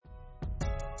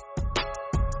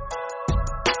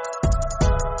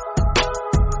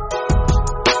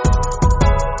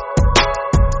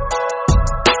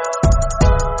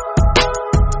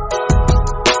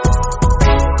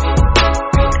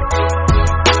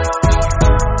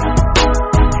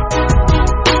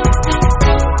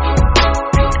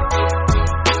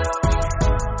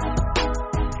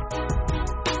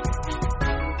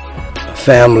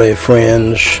family,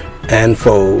 friends, and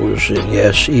foes, and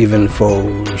yes, even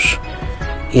foes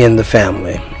in the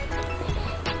family.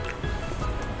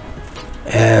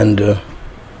 And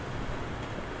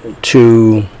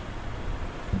to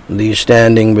the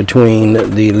standing between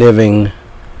the living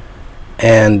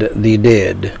and the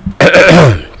dead.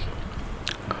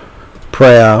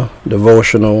 Prayer,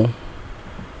 devotional,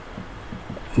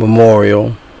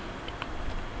 memorial,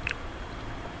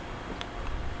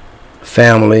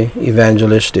 family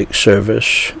evangelistic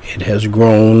service. It has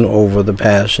grown over the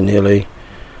past nearly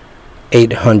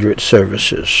 800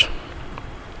 services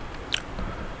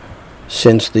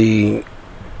since the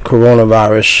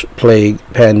coronavirus plague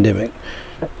pandemic.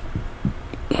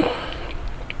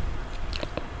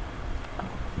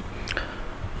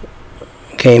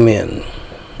 Came in.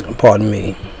 Pardon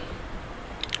me.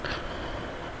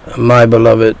 My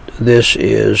beloved, this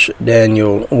is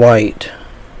Daniel Whyte,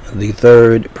 the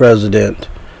third president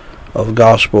of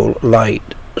Gospel Light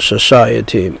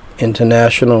Society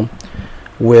International,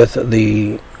 with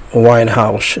the White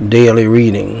House daily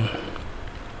reading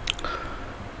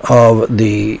of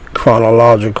the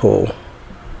chronological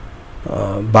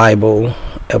Bible,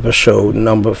 episode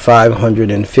number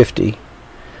 550,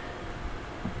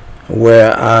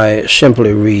 where I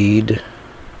simply read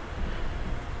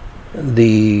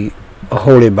the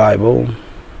Holy Bible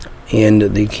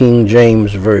in the King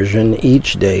James Version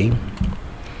each day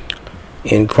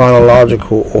in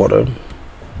chronological order,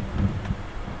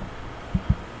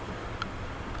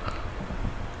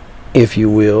 if you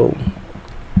will.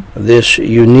 This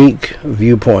unique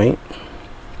viewpoint,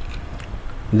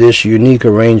 this unique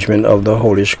arrangement of the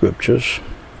Holy Scriptures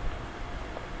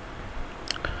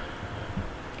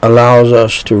allows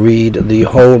us to read the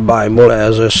whole Bible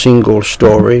as a single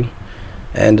story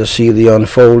and to see the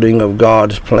unfolding of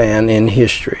God's plan in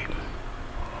history.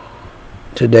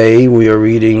 Today we are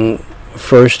reading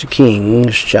 1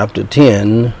 Kings chapter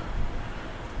 10,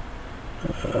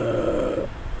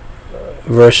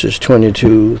 verses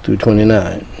 22 through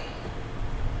 29.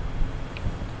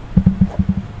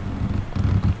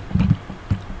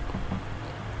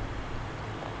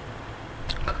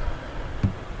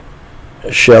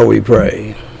 Shall we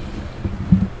pray?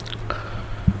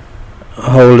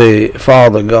 Holy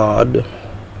Father God,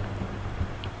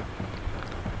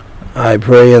 I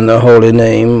pray in the holy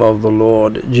name of the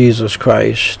Lord Jesus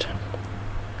Christ,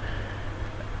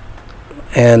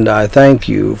 and I thank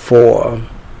you for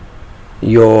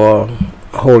your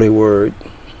holy word.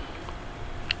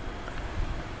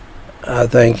 I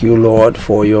thank you, Lord,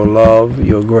 for your love,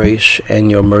 your grace,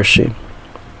 and your mercy.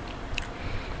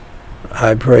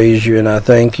 I praise you and I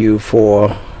thank you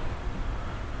for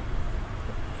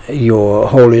your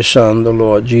Holy Son, the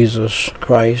Lord Jesus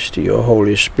Christ, your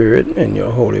Holy Spirit, and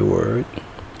your Holy Word.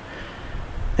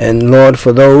 And Lord,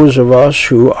 for those of us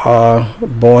who are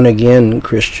born-again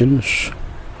Christians,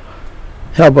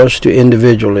 help us to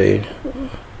individually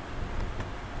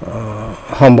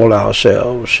humble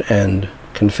ourselves and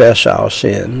confess our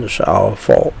sins, our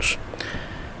faults,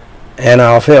 and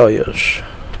our failures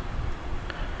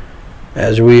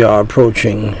as we are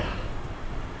approaching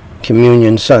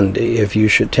Communion Sunday, if you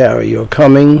should tarry your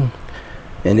coming,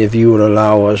 and if you would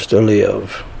allow us to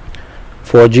live.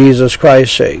 For Jesus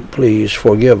Christ's sake, please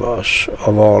forgive us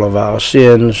of all of our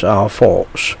sins, our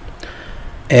faults,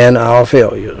 and our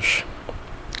failures,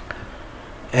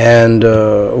 and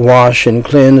wash and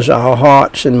cleanse our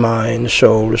hearts and minds,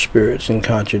 souls, spirits, and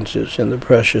consciences in the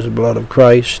precious blood of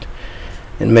Christ,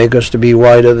 and make us to be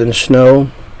whiter than snow.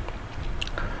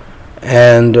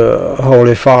 And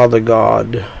Holy Father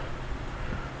God,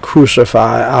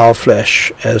 crucify our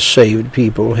flesh as saved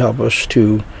people. Help us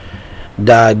to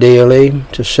die daily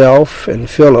to self and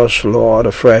fill us, Lord,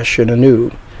 afresh and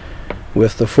anew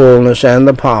with the fullness and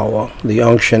the power, the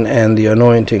unction and the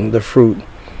anointing, the fruit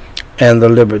and the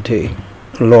liberty,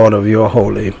 Lord, of your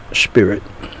Holy Spirit.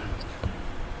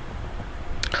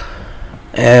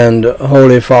 And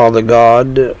Holy Father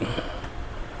God,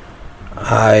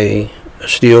 I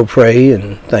still pray,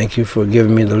 and thank you for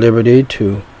giving me the liberty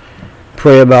to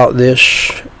pray about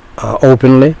this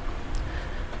openly,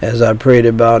 as I prayed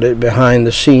about it behind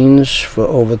the scenes for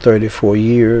over 34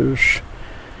 years.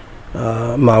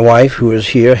 My wife, who is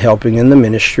here helping in the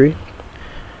ministry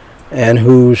and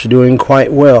who's doing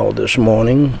quite well this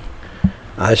morning,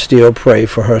 I still pray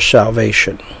for her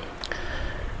salvation.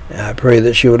 I pray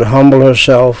that she would humble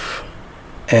herself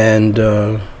and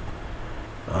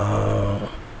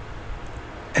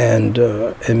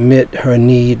admit her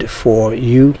need for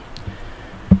you,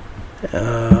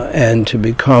 and to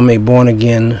become a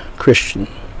born-again Christian.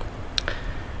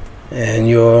 And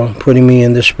you're putting me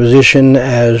in this position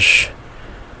as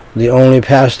the only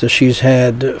pastor she's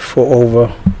had for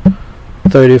over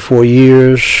 34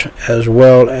 years, as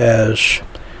well as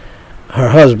her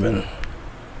husband.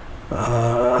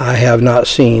 I have not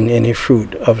seen any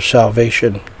fruit of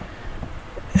salvation,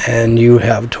 and you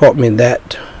have taught me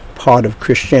that part of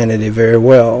Christianity very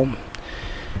well.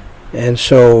 And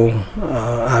so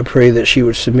I pray that she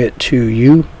would submit to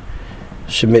you,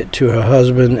 submit to her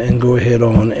husband, and go ahead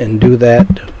on and do that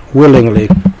willingly,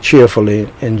 cheerfully,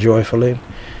 and joyfully.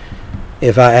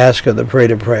 If I ask her to pray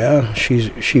the prayer,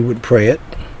 she would pray it.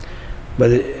 But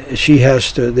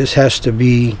this has to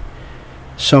be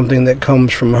something that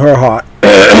comes from her heart.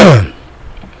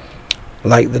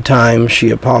 Like the time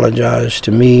she apologized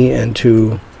to me and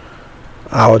to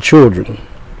our children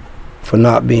for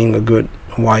not being a good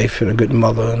wife and a good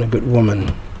mother and a good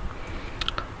woman.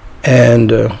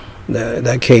 And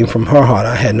that came from her heart.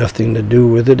 I had nothing to do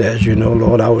with it. As you know,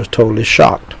 Lord, I was totally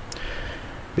shocked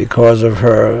because of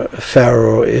her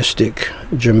Pharaohistic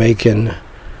Jamaican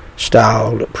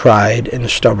style pride and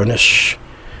stubbornness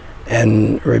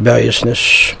and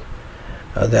rebelliousness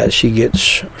that she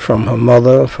gets from her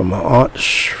mother, from her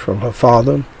aunts, from her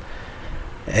father,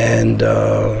 and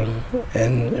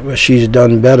she's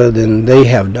done better than they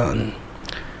have done,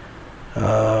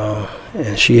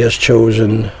 and she has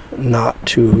chosen not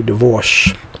to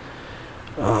divorce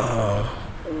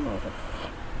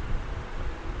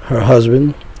her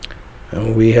husband,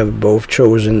 and we have both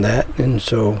chosen that. And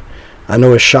so I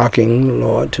know it's shocking,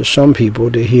 Lord, to some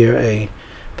people to hear a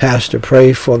pastor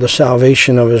pray for the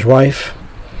salvation of his wife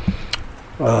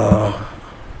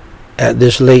at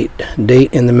this late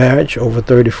date in the marriage, over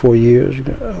 34 years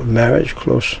of marriage,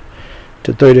 close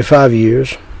to 35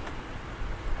 years,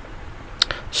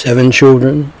 7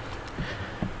 children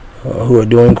who are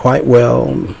doing quite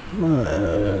well,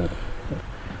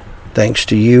 thanks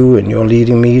to you and your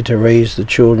leading me to raise the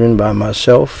children by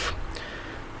myself,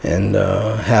 and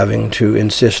having to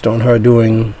insist on her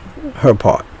doing her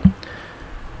part.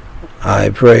 I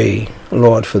pray,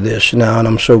 Lord, for this now, and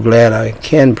I'm so glad I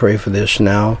can pray for this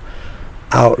now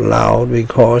out loud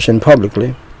and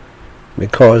publicly,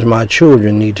 because my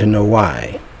children need to know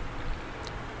why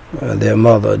their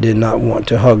mother did not want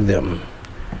to hug them.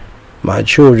 My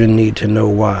children need to know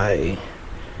why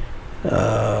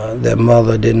their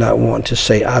mother did not want to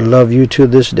say, I love you to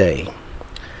this day.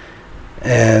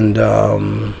 And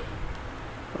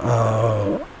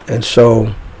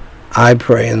so I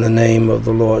pray in the name of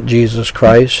the Lord Jesus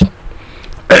Christ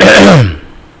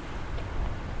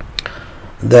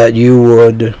that you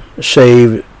would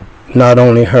save not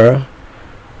only her,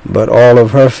 but all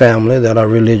of her family that are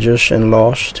religious and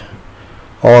lost,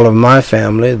 all of my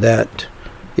family that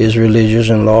is religious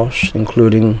and lost,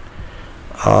 including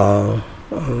I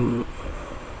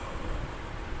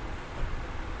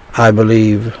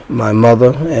believe my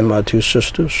mother and my 2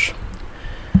 sisters,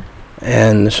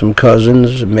 and some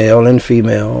cousins, male and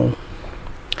female,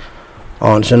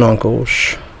 aunts and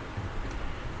uncles,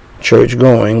 church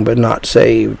going but not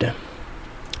saved,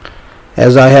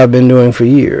 as I have been doing for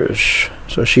years.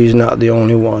 So she's not the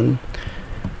only one.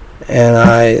 And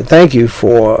I thank you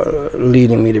for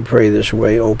leading me to pray this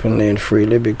way openly and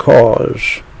freely,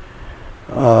 because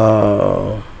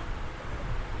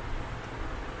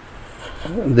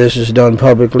this is done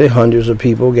publicly. Hundreds of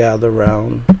people gather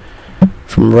around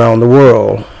from around the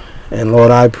world. And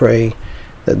Lord, I pray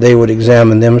that they would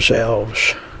examine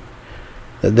themselves,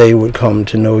 that they would come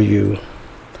to know you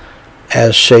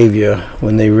as Savior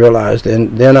when they realize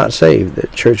they're not saved,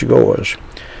 they're churchgoers.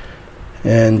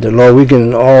 And Lord, we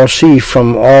can all see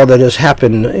from all that has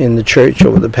happened in the church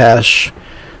over the past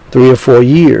 3 or 4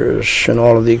 years, and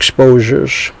all of the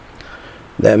exposures,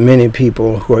 that many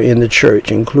people who are in the church,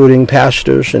 including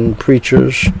pastors and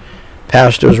preachers,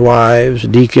 pastors' wives,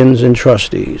 deacons, and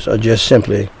trustees, are just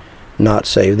simply not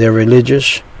saved. They're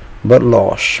religious but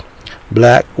lost.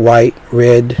 Black, white,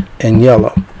 red, and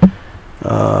yellow.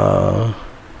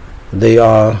 They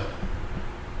are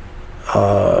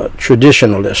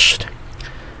traditionalists.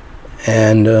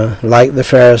 And like the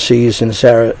Pharisees and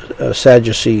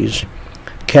Sadducees,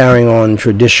 carrying on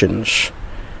traditions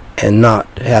and not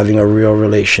having a real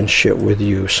relationship with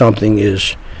you. Something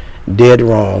is dead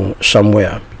wrong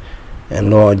somewhere. And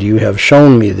Lord, you have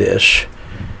shown me this.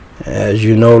 As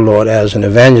you know, Lord, as an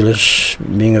evangelist,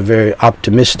 being a very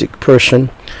optimistic person,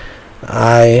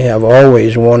 I have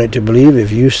always wanted to believe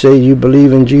if you say you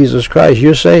believe in Jesus Christ,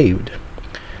 you're saved.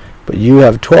 But you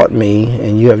have taught me,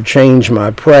 and you have changed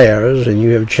my prayers, and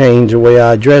you have changed the way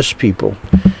I address people.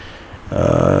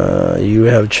 You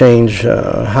have changed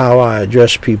how I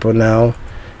address people now.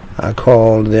 I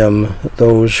call them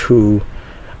those who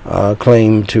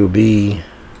claim to be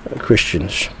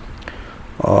Christians.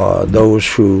 those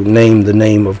who name the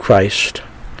name of Christ,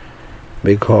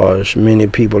 because many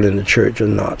people in the church are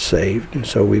not saved. And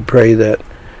so we pray that,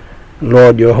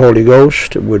 Lord, your Holy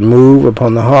Ghost would move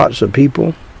upon the hearts of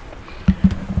people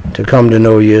to come to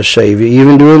know you as Savior,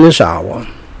 even during this hour.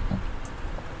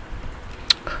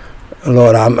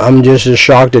 Lord, I'm just as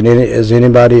shocked as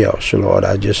anybody else, Lord.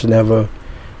 I just never,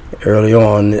 early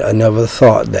on, I never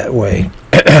thought that way.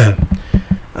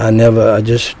 I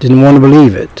just didn't want to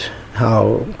believe it,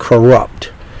 how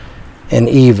corrupt and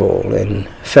evil and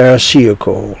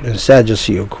pharisaical and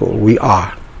sadduceical we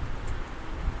are.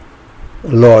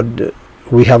 Lord,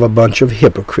 we have a bunch of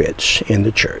hypocrites in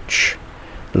the church.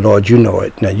 Lord, you know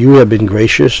it. Now, you have been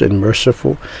gracious and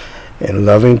merciful and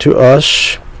loving to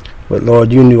us. But,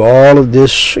 Lord, you knew all of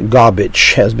this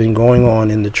garbage has been going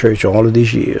on in the church all of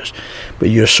these years. But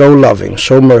you're so loving,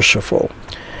 so merciful.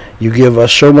 You give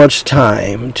us so much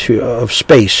time of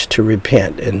space to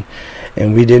repent, and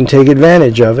we didn't take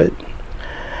advantage of it,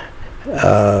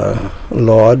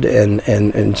 Lord.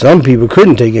 And some people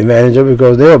couldn't take advantage of it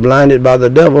because they were blinded by the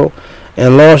devil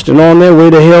and lost and on their way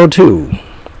to hell too.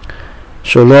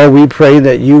 So, Lord, we pray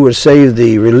that you would save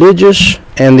the religious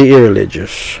and the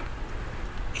irreligious,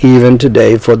 even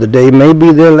today, for the day may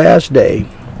be their last day.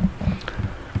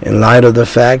 In light of the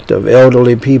fact of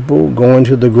elderly people going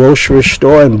to the grocery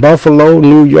store in Buffalo,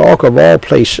 New York, of all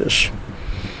places,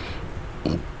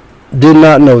 did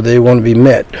not know they want to be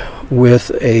met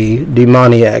with a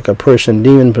demoniac, a person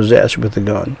demon-possessed with a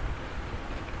gun.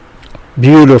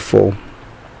 Beautiful,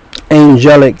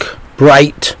 angelic,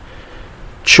 bright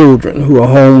children who are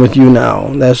home with you now.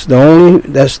 That's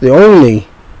the only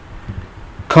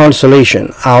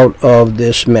consolation out of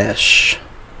this mess,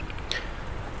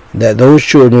 that those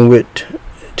children went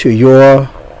to your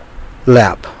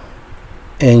lap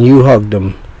and you hugged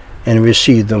them and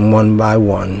received them one by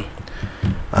one.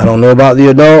 I don't know about the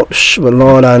adults, but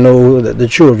Lord, I know that the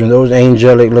children, those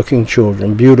angelic looking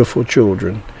children, beautiful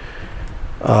children,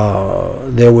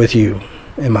 they're with you,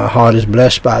 and my heart is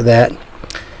blessed by that.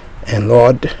 And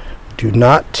Lord, do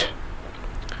not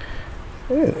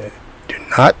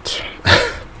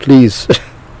please,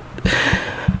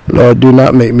 Lord, do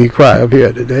not make me cry up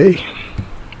here today.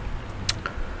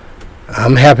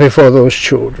 I'm happy for those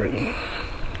children.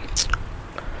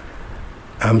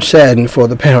 I'm saddened for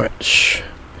the parents.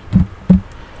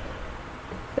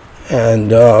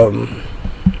 And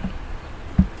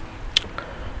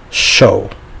so,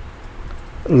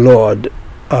 Lord,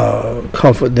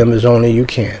 comfort them as only you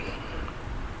can.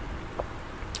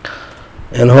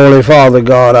 And Holy Father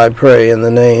God, I pray in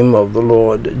the name of the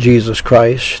Lord Jesus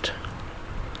Christ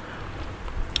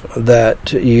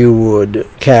that you would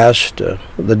cast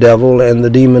the devil and the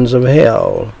demons of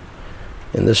hell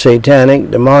in the satanic,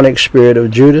 demonic spirit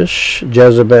of Judas,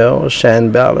 Jezebel,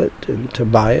 Sanballat, and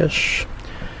Tobias.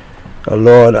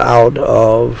 Lord, out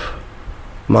of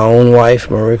my own wife,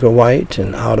 Marika Whyte,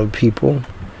 and out of people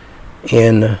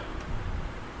in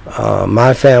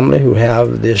my family who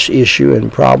have this issue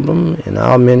and problem in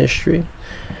our ministry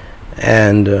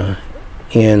and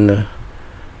in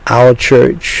our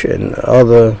church and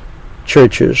other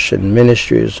churches and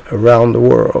ministries around the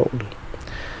world,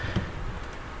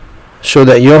 so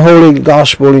that your holy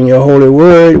gospel and your holy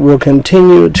word will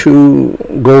continue to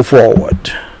go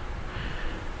forward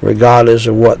regardless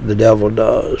of what the devil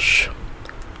does.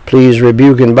 Please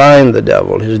rebuke and bind the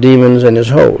devil, his demons, and his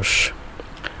hosts,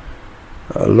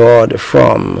 Lord,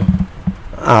 from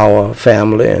our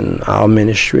family and our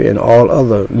ministry and all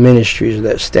other ministries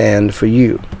that stand for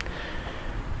you.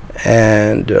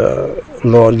 And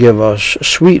Lord, give us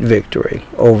sweet victory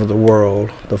over the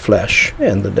world, the flesh,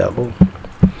 and the devil.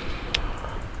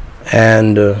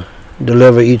 And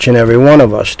deliver each and every one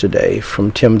of us today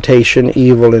from temptation,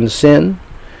 evil, and sin.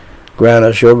 Grant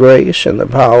us your grace and the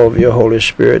power of your Holy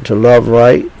Spirit to love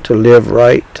right, to live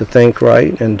right, to think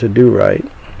right, and to do right.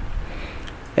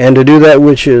 And to do that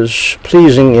which is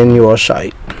pleasing in your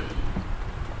sight.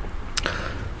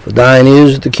 For thine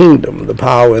is the kingdom, the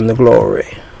power, and the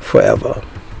glory forever.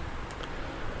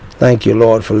 Thank you,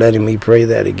 Lord, for letting me pray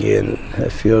that again.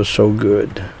 It feels so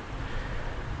good.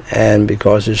 And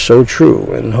because it's so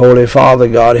true. And Holy Father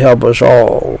God, help us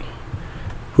all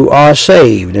who are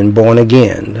saved and born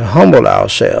again to humble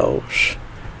ourselves,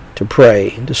 to pray,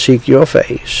 to seek your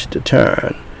face, to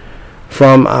turn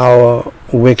from our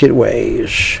wicked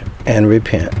ways and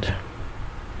repent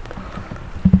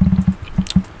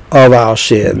of our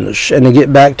sins and to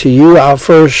get back to you, our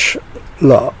first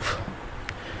love.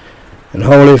 And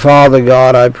Holy Father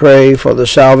God, I pray for the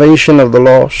salvation of the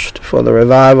lost, for the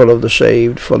revival of the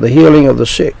saved, for the healing of the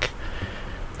sick,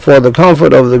 for the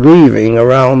comfort of the grieving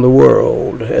around the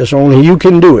world. world, as only you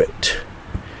can do it.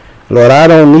 Lord, I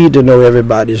don't need to know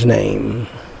everybody's name.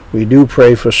 We do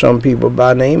pray for some people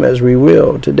by name, as we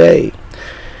will today.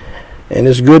 And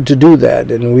it's good to do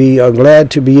that, and we are glad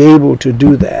to be able to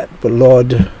do that. But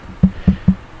Lord,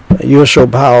 you're so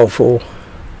powerful.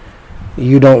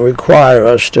 You don't require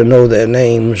us to know their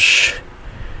names.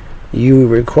 You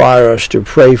require us to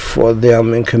pray for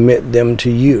them and commit them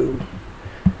to you,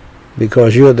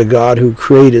 because you're the God who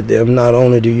created them. Not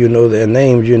only do you know their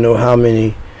names, you know how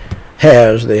many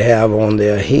hairs they have on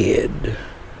their head.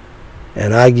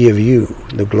 And I give you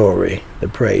the glory, the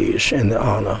praise, and the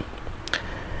honor.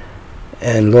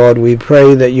 And Lord, we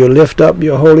pray that you lift up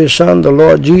your Holy Son, the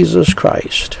Lord Jesus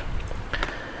Christ.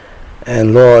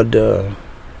 And Lord,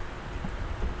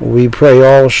 we pray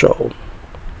also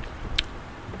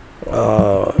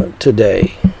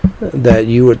today that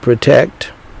you would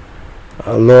protect,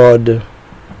 Lord,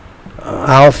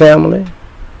 our family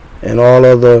and all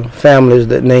other families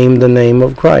that name the name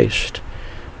of Christ.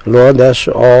 Lord, that's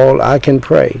all I can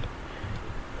pray.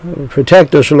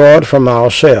 Protect us, Lord, from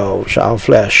ourselves, our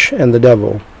flesh, and the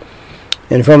devil,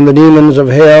 and from the demons of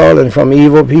hell, and from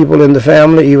evil people in the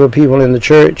family, evil people in the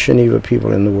church, and evil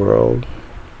people in the world.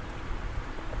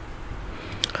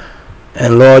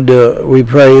 And Lord, we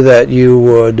pray that you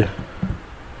would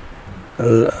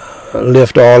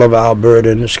lift all of our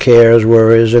burdens, cares,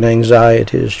 worries, and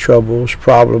anxieties, troubles,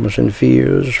 problems, and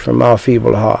fears from our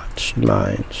feeble hearts and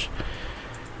minds.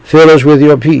 Fill us with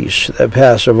your peace that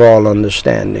passeth all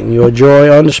understanding, your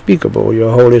joy unspeakable,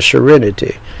 your holy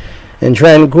serenity, and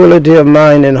tranquility of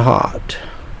mind and heart.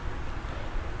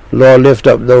 Lord, lift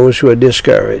up those who are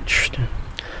discouraged.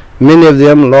 Many of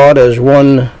them, Lord, as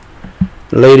one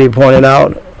lady pointed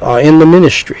out, are in the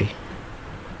ministry,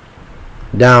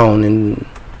 down and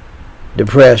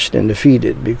depressed and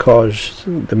defeated because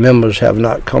the members have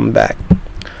not come back.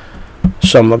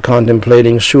 Some are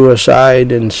contemplating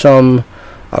suicide, and some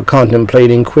are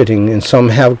contemplating quitting, and some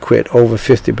have quit. Over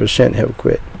 50% have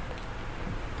quit.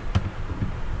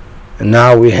 And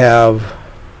now we have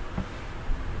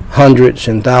hundreds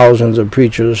and thousands of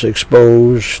preachers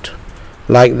exposed,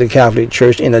 like the Catholic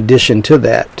Church, in addition to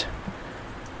that,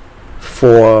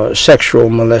 for sexual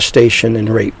molestation and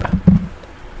rape.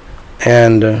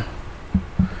 And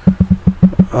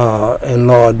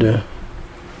Lord,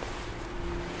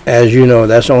 as you know,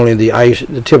 that's only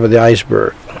the tip of the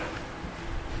iceberg.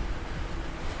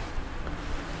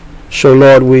 So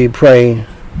Lord, we pray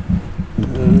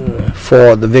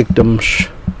for the victims.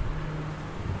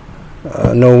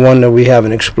 No wonder we have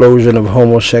an explosion of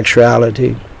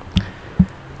homosexuality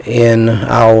in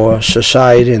our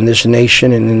society, in this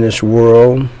nation, and in this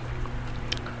world,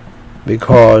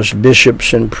 because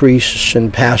bishops and priests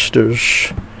and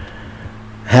pastors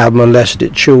have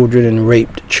molested children and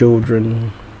raped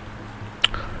children,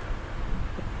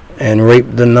 and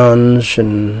raped the nuns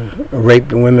and raped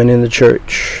the women in the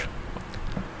church,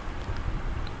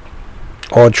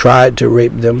 or tried to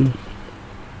rape them.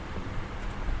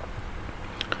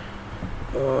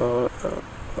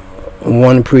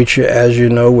 One preacher, as you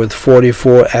know, with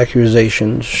 44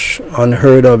 accusations,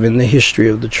 unheard of in the history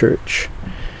of the church.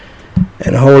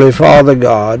 And Holy Father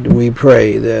God, we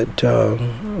pray that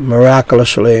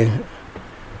miraculously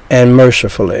and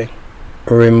mercifully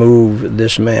remove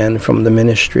this man from the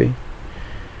ministry.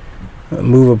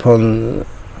 Move upon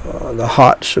the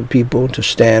hearts of people to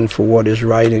stand for what is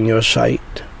right in your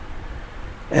sight.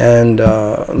 And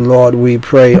Lord, we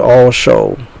pray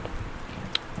also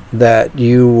that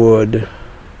you would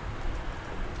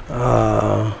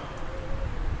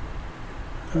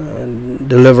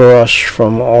deliver us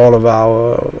from all of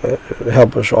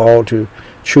help us all to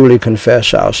truly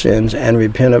confess our sins and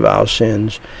repent of our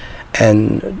sins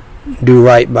and do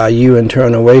right by you and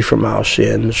turn away from our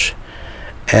sins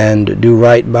and do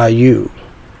right by you.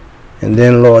 And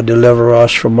then, Lord, deliver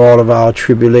us from all of our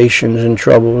tribulations and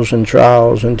troubles and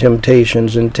trials and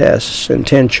temptations and tests and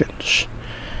tensions.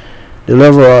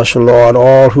 Deliver us, Lord,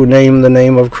 all who name the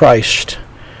name of Christ,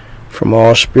 from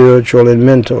all spiritual and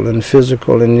mental and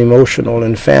physical and emotional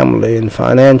and family and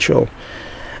financial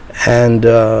and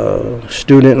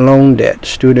student loan debt,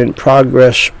 student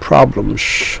progress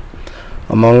problems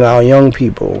among our young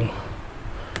people,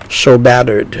 so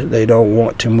battered they don't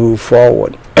want to move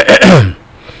forward.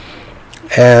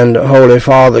 And Holy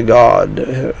Father God,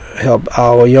 help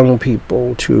our young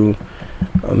people to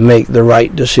make the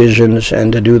right decisions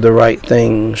and to do the right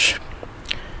things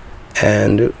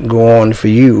and go on for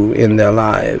you in their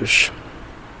lives.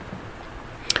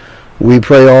 We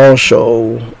pray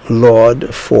also,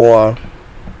 Lord, for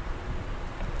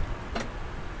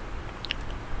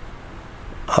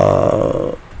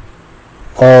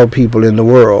all people in the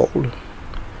world.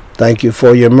 Thank you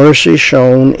for your mercy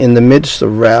shown in the midst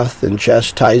of wrath and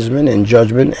chastisement and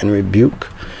judgment and rebuke,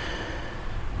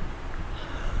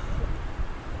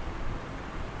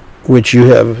 which you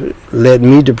have led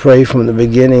me to pray from the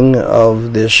beginning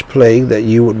of this plague, that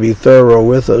you would be thorough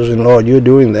with us. And Lord, you're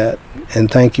doing that,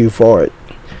 and thank you for it.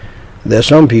 There's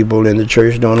some people in the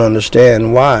church don't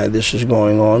understand why this is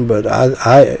going on, but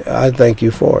I thank you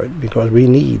for it, because we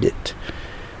need it.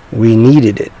 We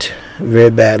needed it very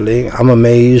badly. I'm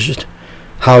amazed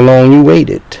how long you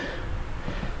waited.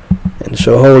 And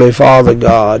so, Holy Father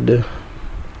God,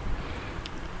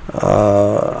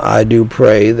 I do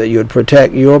pray that you would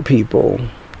protect your people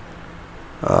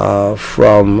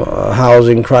from a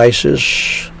housing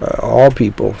crisis, all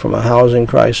people from a housing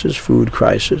crisis, food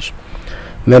crisis,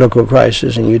 medical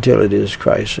crisis, and utilities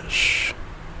crisis.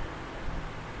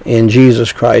 In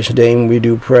Jesus Christ's name we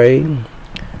do pray,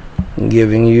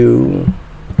 giving you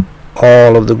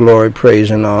all of the glory, praise,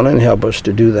 and honor, and help us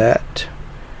to do that.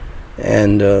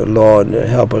 And Lord,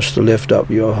 help us to lift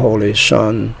up your holy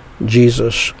Son,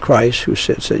 Jesus Christ, who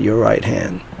sits at your right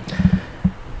hand.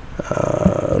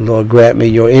 Lord, grant me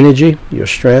your energy, your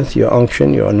strength, your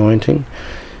unction, your anointing,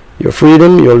 your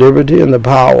freedom, your liberty, and the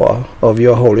power of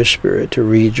your Holy Spirit to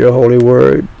read your holy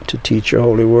word, to teach your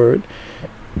holy word.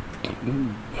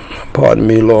 Pardon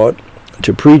me, Lord,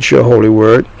 to preach your holy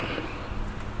word,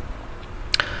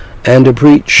 and to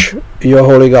preach your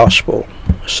holy gospel.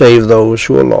 Save those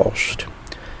who are lost.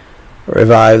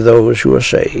 Revive those who are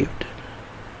saved.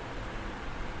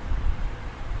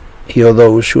 Heal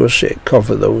those who are sick.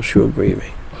 Comfort those who are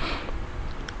grieving.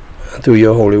 Through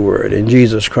your holy word. In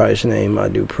Jesus Christ's name I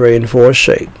do pray and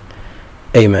forsake.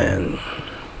 Amen.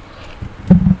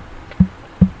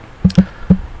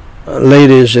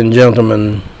 Ladies and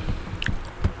gentlemen,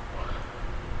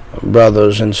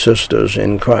 brothers and sisters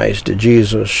in Christ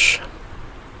Jesus,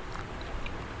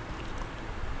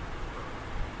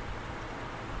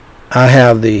 I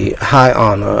have the high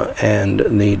honor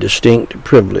and the distinct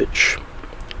privilege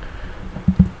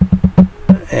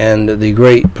and the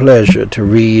great pleasure to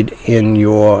read in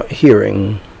your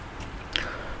hearing,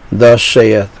 Thus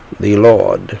saith the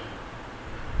Lord,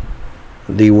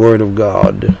 the Word of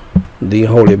God, the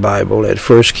Holy Bible, at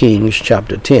 1 Kings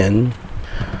chapter 10,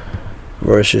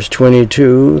 verses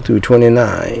 22 through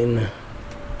 29.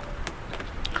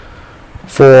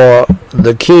 For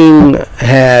the king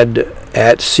had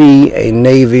at sea a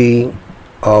navy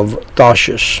of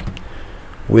Tarshish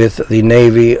with the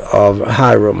navy of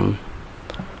Hiram.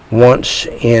 Once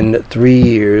in 3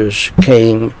 years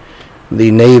came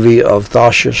the navy of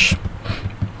Tarshish,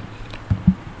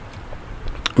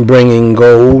 bringing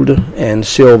gold and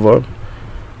silver,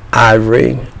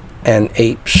 ivory, and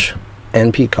apes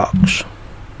and peacocks.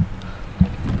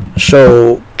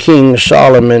 So King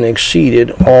Solomon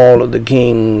exceeded all of the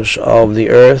kings of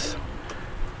the earth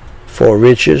for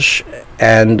riches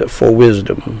and for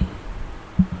wisdom.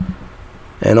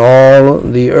 And all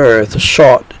the earth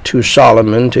sought to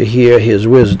Solomon to hear his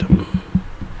wisdom,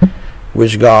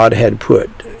 which God had put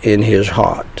in his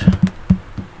heart.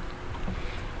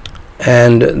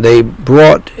 And they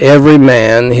brought every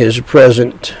man his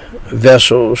present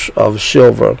vessels of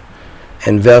silver,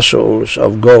 and vessels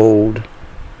of gold,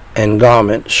 and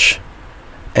garments,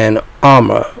 and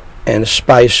armor, and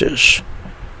spices,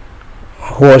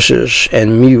 horses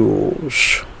and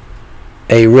mules,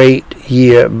 a rate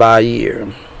year by year.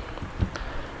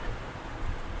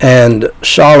 And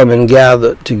Solomon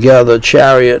gathered together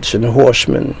chariots and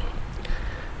horsemen,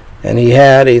 and he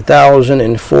had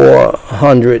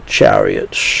 1,400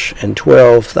 chariots and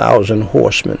 12,000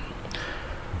 horsemen,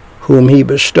 whom he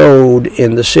bestowed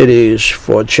in the cities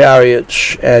for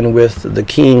chariots, and with the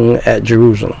king at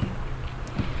Jerusalem.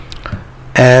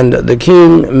 And the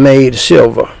king made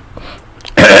silver,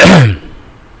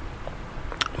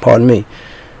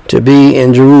 to be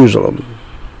in Jerusalem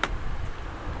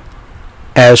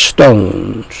as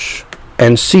stones,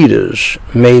 and cedars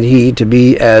made he to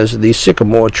be as the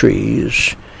sycamore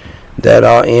trees that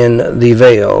are in the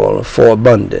vale for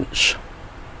abundance.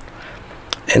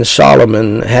 And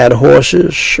Solomon had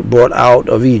horses brought out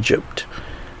of Egypt,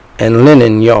 and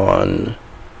linen yarn.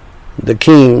 The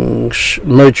king's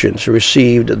merchants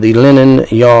received the linen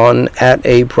yarn at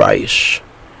a price.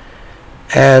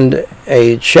 And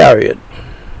a chariot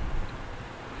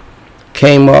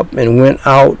came up and went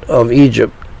out of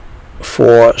Egypt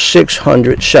for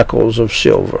 600 shekels of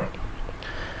silver,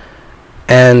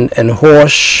 and an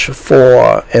horse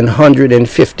for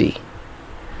 150.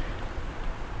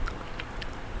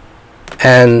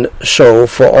 And so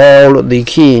for all the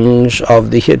kings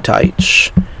of the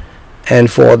Hittites, and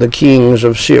for the kings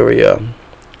of Syria,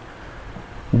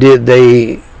 did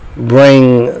they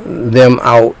bring them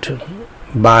out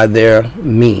by their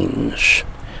means?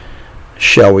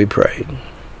 Shall we pray?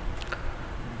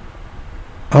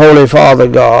 Holy Father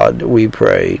God, we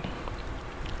pray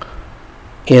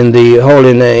in the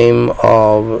holy name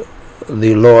of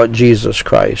the Lord Jesus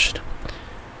Christ.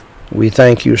 We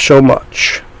thank you so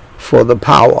much for the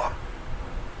power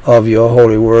of your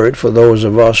holy word. For those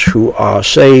of us who are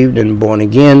saved and born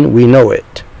again, we know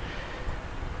it.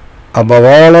 Above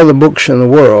all other books in the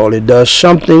world, it does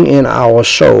something in our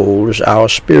souls, our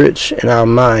spirits, and our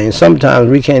minds. Sometimes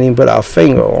we can't even put our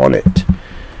finger on it.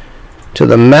 To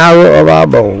the marrow of our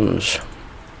bones,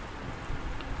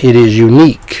 it is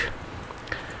unique.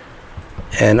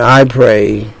 And I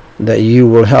pray that you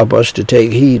will help us to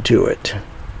take heed to it,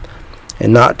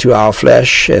 and not to our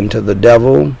flesh and to the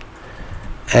devil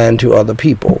and to other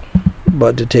people,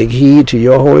 but to take heed to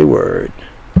your holy word,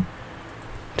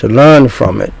 to learn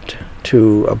from it,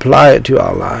 to apply it to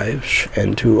our lives,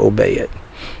 and to obey it.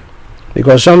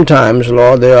 Because sometimes,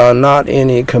 Lord, there are not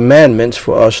any commandments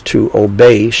for us to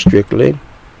obey strictly,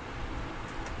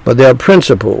 but there are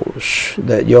principles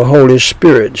that your Holy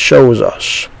Spirit shows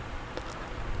us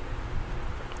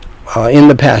in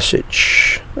the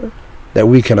passage that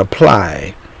we can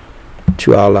apply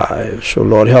to our lives. So,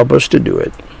 Lord, help us to do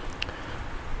it.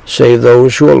 Save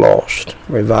those who are lost.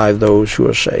 Revive those who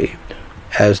are saved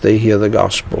as they hear the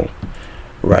gospel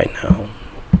right now.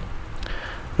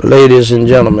 Ladies and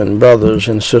gentlemen, brothers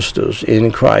and sisters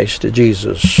in Christ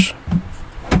Jesus,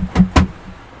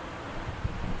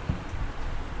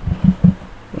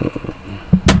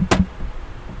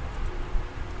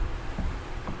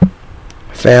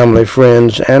 family,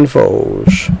 friends, and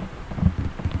foes,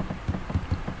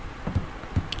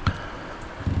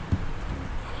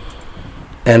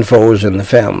 in the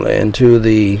family, and to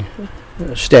the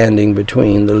standing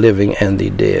between the living and the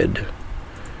dead.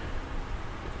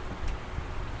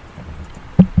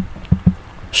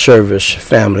 Service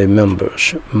family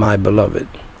members, my beloved.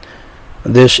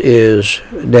 This is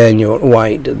Daniel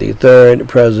Whyte, the third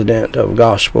president of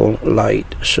Gospel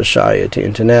Light Society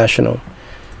International,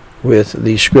 with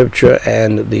the Scripture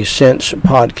and the Sense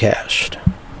podcast,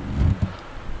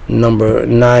 number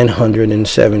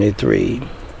 973,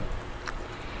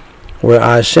 where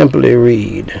I simply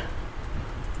read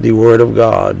the Word of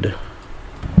God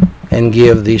and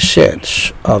give the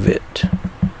sense of it,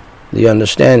 the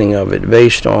understanding of it,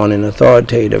 based on an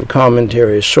authoritative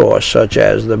commentary source such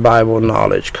as the Bible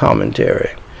Knowledge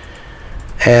Commentary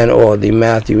and or the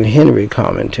Matthew Henry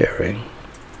Commentary.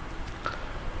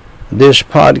 This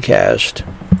podcast,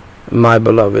 my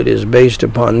beloved, is based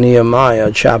upon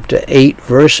Nehemiah chapter 8,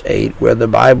 verse 8, where the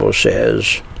Bible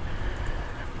says,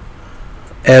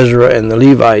 Ezra and the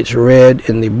Levites read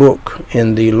in the book,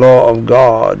 in the law of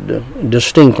God,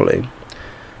 distinctly,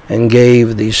 and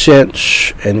gave the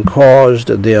sense and caused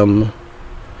them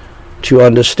to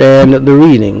understand the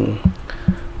reading.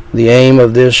 The aim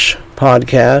of this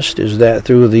podcast is that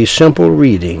through the simple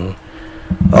reading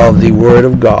of the Word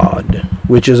of God,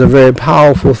 which is a very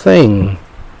powerful thing,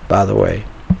 by the way.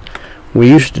 We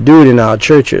used to do it in our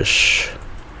churches,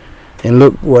 and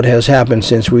look what has happened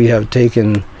since we have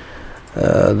taken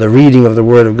the reading of the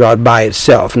Word of God by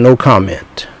itself, no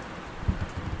comment,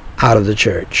 out of the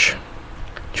church,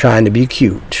 trying to be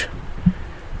cute,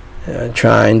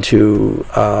 trying to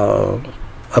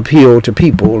appeal to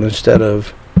people instead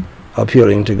of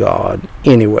appealing to God.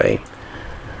 Anyway,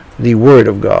 the Word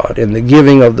of God and the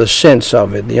giving of the sense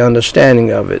of it, the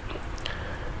understanding of it.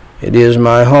 It is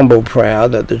my humble prayer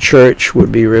that the church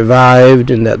would be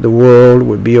revived and that the world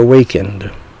would be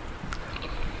awakened.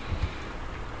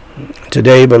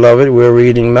 Today, beloved, we're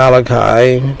reading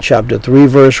Malachi chapter 3,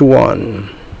 verse 1.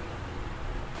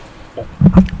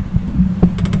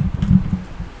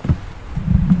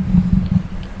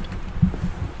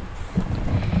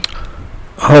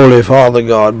 Holy Father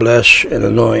God, bless and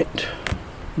anoint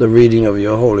the reading of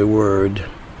your holy word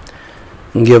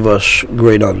and give us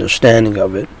great understanding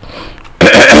of it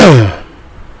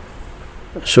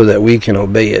so that we can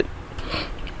obey it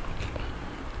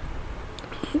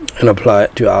and apply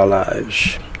it to our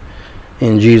lives.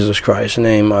 In Jesus Christ's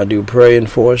name I do pray and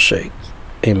forsake.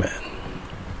 Amen.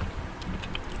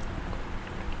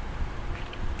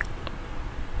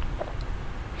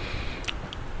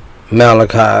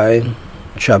 Malachi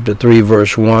chapter 3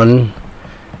 verse 1.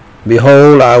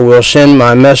 Behold, I will send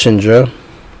my messenger,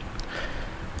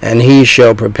 and he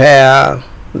shall prepare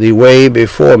the way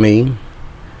before me,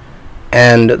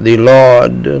 and the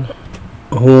Lord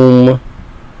whom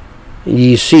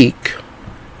ye seek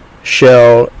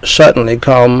shall suddenly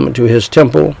come to his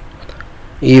temple,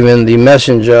 even the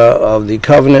messenger of the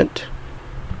covenant,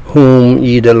 whom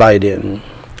ye delight in.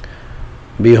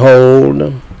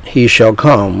 Behold, he shall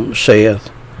come, saith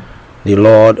the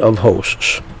Lord of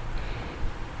hosts.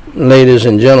 Ladies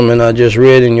and gentlemen, I just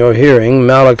read in your hearing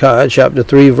Malachi chapter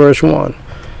 3, verse 1.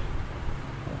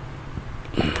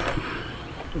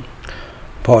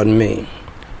 Pardon me.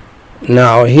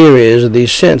 Now, here is the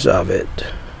sense of it.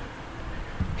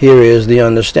 Here is the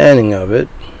understanding of it,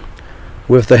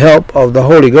 with the help of the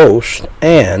Holy Ghost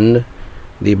and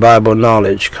the Bible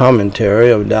Knowledge Commentary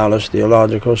of Dallas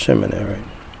Theological Seminary.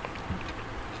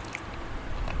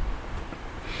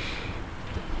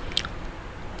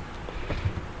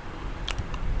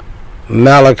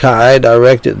 Malachi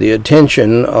directed the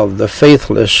attention of the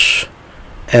faithless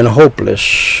and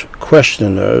hopeless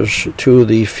questioners to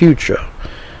the future.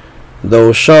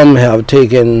 Though some have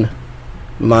taken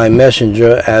my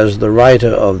messenger as the writer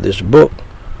of this book,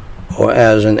 or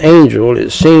as an angel,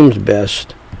 it seems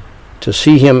best to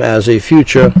see him as a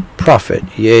future prophet.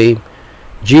 Yea,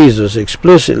 Jesus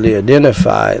explicitly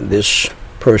identified this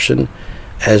person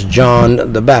as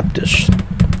John the Baptist.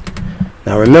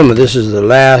 Now remember, this is the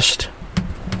last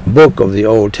book of the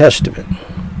Old Testament.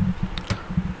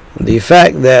 The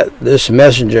fact that this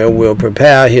messenger will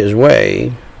prepare his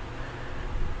way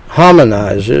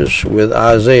harmonizes with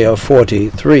Isaiah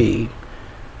 43.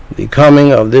 The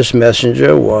coming of this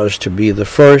messenger was to be the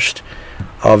first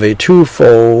of a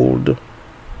twofold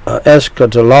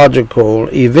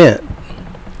eschatological event.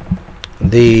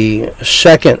 The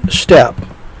second step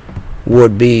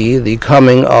would be the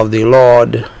coming of the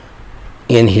Lord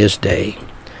in his day.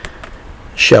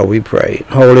 Shall we pray?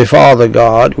 Holy Father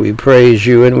God, we praise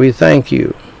you and we thank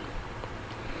you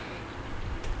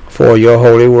for your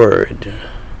holy word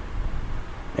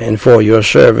and for your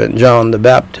servant John the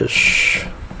Baptist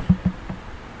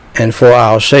and for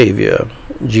our Savior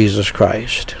Jesus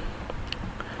Christ.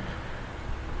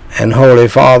 And Holy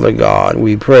Father God,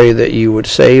 we pray that you would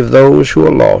save those who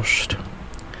are lost,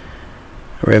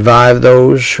 revive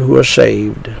those who are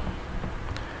saved,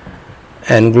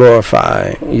 and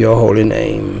glorify your holy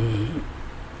name.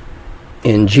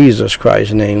 In Jesus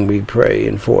Christ's name we pray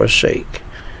and for his sake.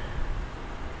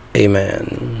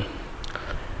 Amen.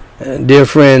 Dear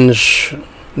friends,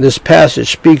 this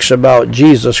passage speaks about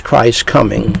Jesus Christ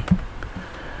coming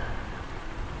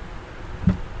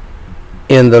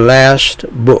in the last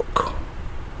book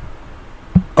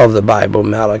of the Bible,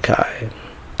 Malachi.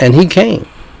 And he came.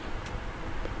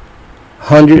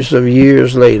 Hundreds of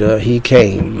years later, he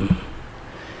came.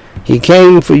 He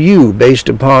came for you based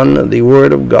upon the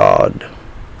word of God.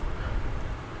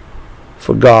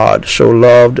 For God so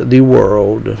loved the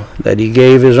world that he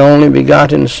gave his only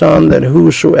begotten Son, that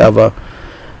whosoever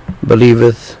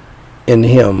believeth in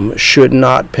him should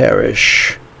not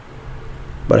perish,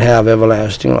 but have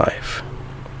everlasting life.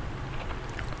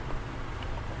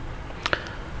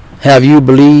 Have you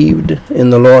believed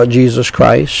in the Lord Jesus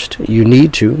Christ? You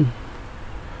need to.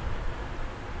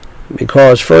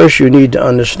 Because first you need to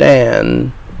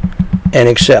understand and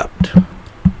accept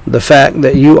the fact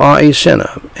that you are a sinner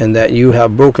and that you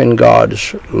have broken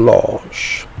God's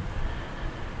laws.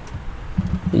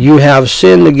 You have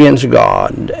sinned against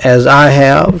God, as I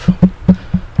have,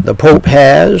 the Pope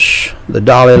has, the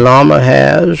Dalai Lama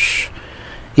has,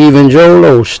 even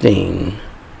Joel Osteen,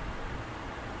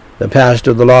 the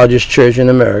pastor of the largest church in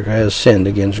America, has sinned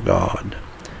against God.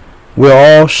 We're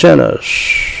all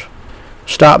sinners.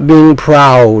 Stop being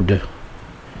proud.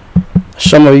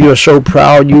 Some of you are so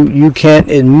proud you can't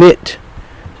admit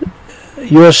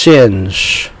your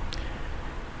sins.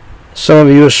 Some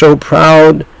of you are so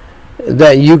proud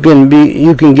that you can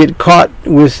get caught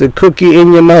with the cookie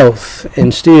in your mouth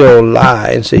and still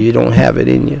lie and say you don't have it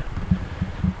in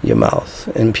your mouth,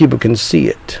 and people can see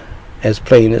it as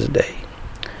plain as day.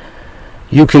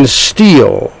 You can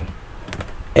steal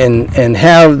and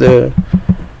have the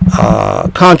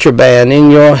contraband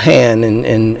in your hand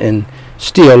and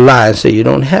still lie and say you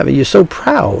don't have it. You're so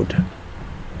proud.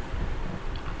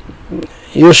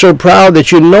 You're so proud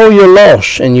that you know you're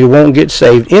lost and you won't get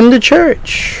saved in the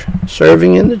church,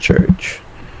 serving in the church.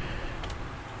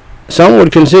 Some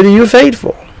would consider you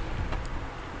faithful.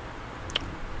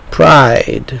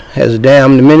 Pride has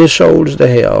damned many souls to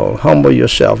hell. Humble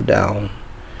yourself down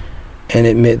and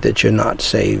admit that you're not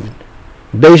saved,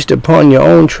 based upon your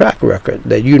own track record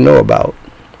that you know about.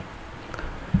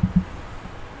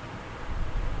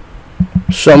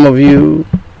 Some of you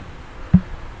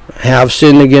have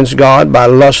sinned against God by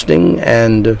lusting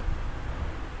and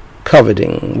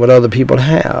coveting what other people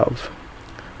have.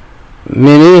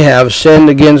 Many have sinned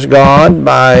against God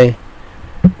by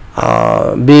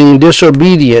being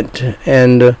disobedient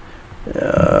and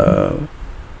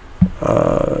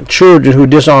children who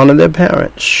dishonor their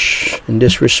parents and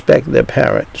disrespect their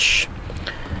parents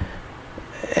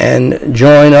and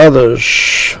join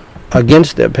others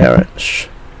against their parents.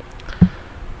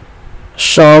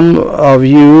 Some of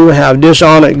you have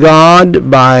dishonored God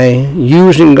by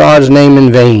using God's name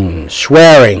in vain,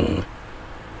 swearing,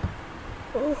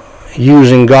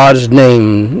 using God's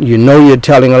name. You know you're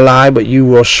telling a lie, but you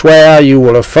will swear, you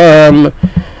will affirm,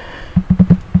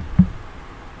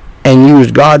 and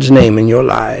use God's name in your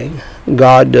lie.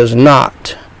 God does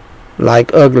not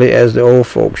like ugly, as the old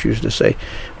folks used to say.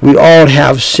 We all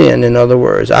have sin, in other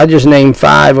words. I just named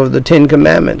 5 of the 10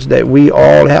 commandments that we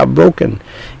all have broken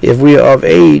if we are of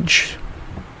age.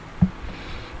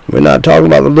 We're not talking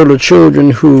about the little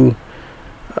children who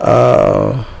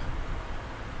got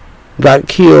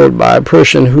killed by a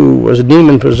person who was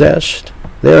demon possessed.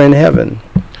 They're in heaven.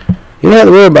 You don't have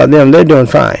to worry about them. They're doing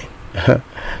fine.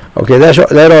 Okay, that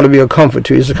ought to be a comfort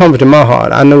to you. It's a comfort to my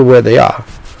heart. I know where they are.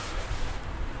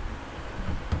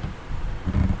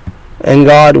 And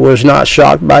God was not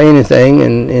shocked by anything,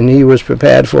 and he was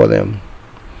prepared for them.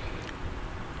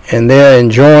 And they're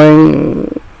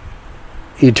enjoying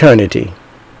eternity,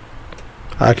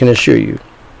 I can assure you.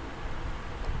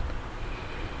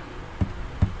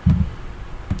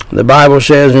 The Bible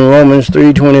says in Romans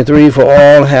 3:23, for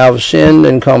all have sinned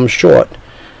and come short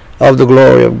of the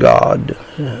glory of God.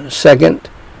 Second,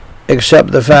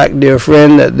 accept the fact, dear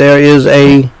friend, that there is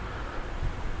a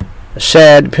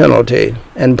sad penalty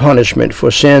and punishment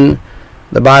for sin.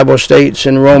 The Bible states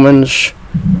in Romans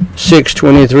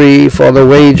 6:23, for the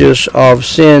wages of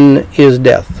sin is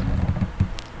death.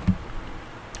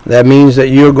 That means that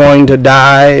you're going to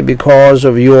die because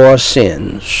of your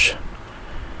sins.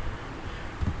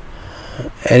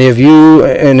 And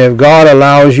if God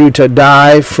allows you to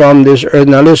die from this earth,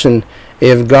 now listen,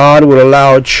 if God would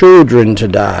allow children to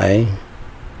die,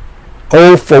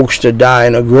 old folks to die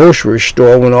in a grocery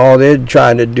store when all they're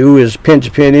trying to do is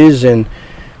pinch pennies and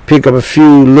pick up a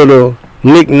few little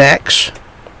knickknacks,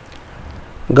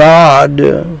 God,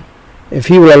 if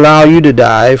he will allow you to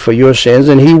die for your sins,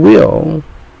 and he will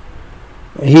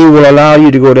allow you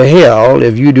to go to hell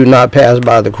if you do not pass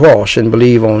by the cross and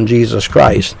believe on Jesus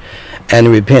Christ and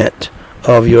repent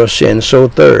of your sins. So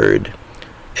third,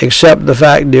 accept the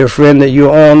fact, dear friend, that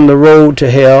you're on the road to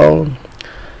hell.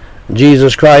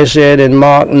 Jesus Christ said in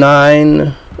Mark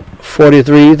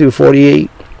 9:43-48,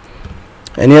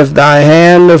 and if thy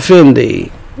hand offend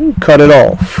thee, cut it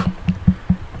off.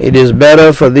 It is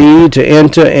better for thee to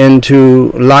enter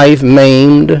into life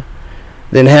maimed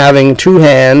than having 2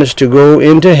 hands to go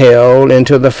into hell,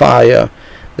 into the fire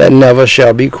that never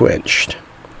shall be quenched,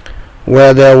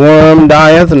 where their worm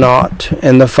dieth not,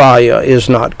 and the fire is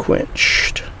not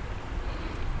quenched.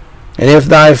 And if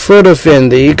thy foot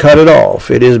offend thee, cut it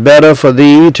off. It is better for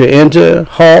thee to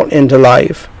halt into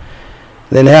life,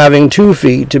 than having 2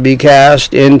 feet to be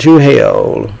cast into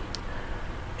hell,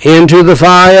 into the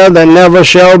fire that never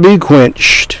shall be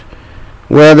quenched,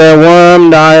 where their worm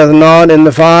dieth not, and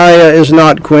the fire is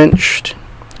not quenched.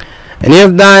 And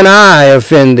if thine eye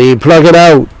offend thee, pluck it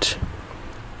out.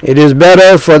 It is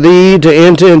better for thee to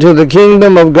enter into the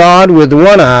kingdom of God with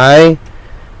 1 eye,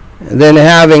 than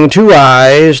having 2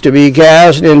 eyes to be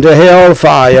cast into hell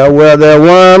fire, where their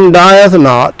worm dieth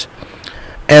not,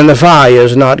 and the fire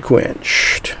is not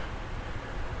quenched.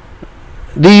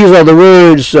 These are the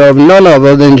words of none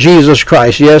other than Jesus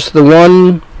Christ. Yes, the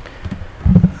one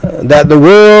that the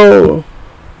world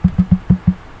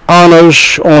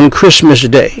honors on Christmas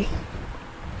Day.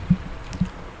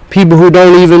 People who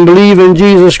don't even believe in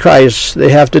Jesus Christ,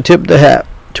 they have to tip the hat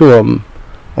to him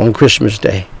on Christmas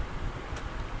Day,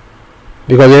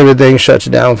 because everything shuts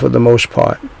down for the most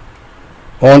part.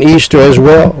 On Easter as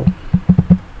well.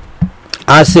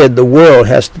 I said the world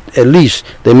has to, at least,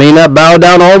 they may not bow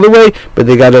down all the way, but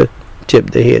they got to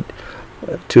tip the head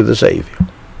to the Savior.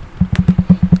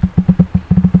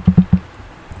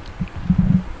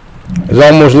 It's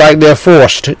almost like they're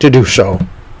forced to do so.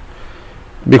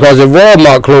 Because if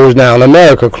Walmart closed down,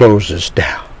 America closes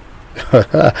down.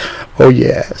 Oh,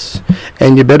 yes.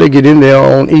 And you better get in there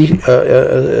on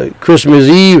Christmas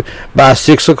Eve by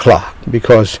 6 o'clock,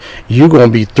 because you're going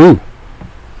to be through.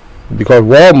 Because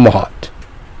Walmart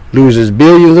loses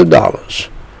billions of dollars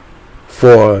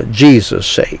for Jesus'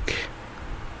 sake.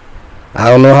 I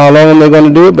don't know how long they're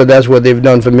going to do it, but that's what they've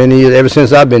done for many years. Ever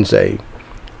since I've been saved,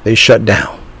 they shut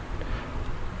down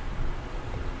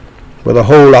with a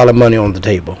whole lot of money on the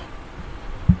table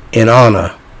in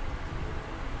honor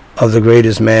of the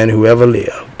greatest man who ever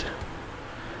lived.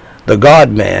 The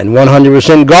God-man,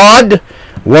 100% God,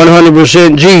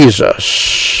 100%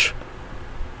 Jesus.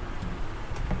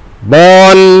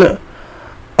 Born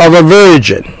of a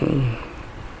virgin,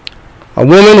 a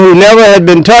woman who never had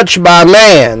been touched by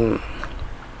man,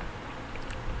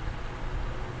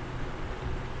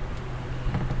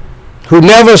 who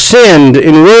never sinned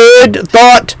in word,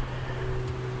 thought,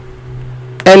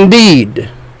 and deed.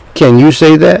 Can you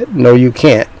say that? No, you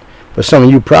can't. But some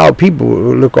of you proud people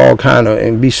will look all kind of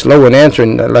and be slow in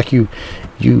answering like you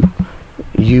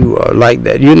are like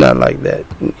that. You're not like that.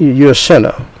 You're a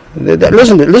sinner.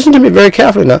 Listen to me very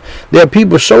carefully now. There are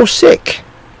people so sick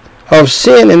of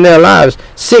sin in their lives,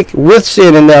 sick with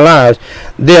sin in their lives.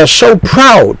 They're so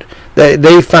proud that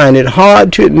they find it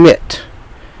hard to admit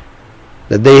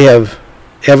that they have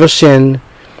ever sinned.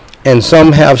 And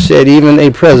some have said, even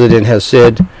a president has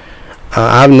said,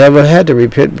 I've never had to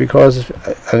repent because,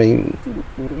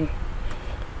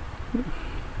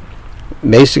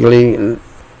 basically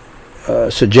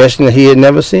suggesting that he had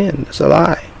never sinned. It's a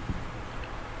lie.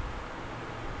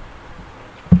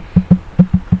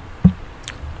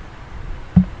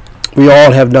 We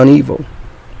all have done evil.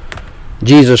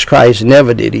 Jesus Christ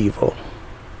never did evil.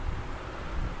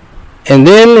 And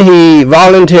then he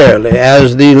voluntarily,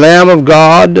 as the Lamb of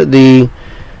God, the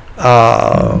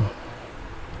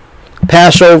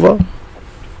Passover,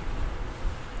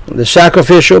 the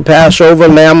sacrificial Passover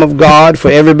Lamb of God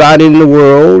for everybody in the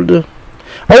world.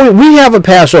 Oh, we have a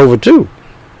Passover too,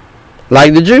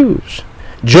 like the Jews.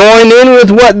 Join in with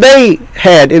what they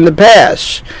had in the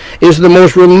past. It's the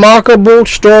most remarkable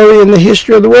story in the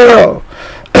history of the world.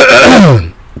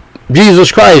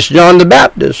 Jesus Christ, John the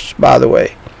Baptist, by the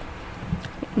way,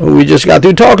 who we just got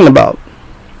through talking about,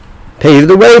 paved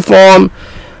the way for him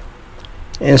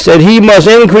and said, he must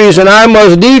increase and I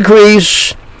must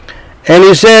decrease. And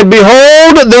he said,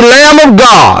 behold the Lamb of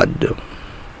God.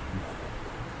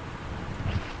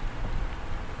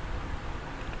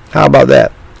 How about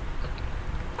that?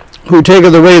 Who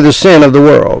taketh away the sin of the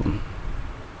world.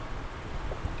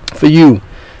 For you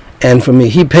and for me.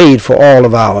 He paid for all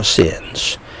of our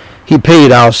sins. He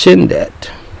paid our sin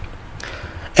debt.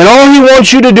 And all he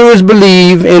wants you to do is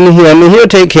believe in him, and he'll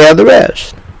take care of the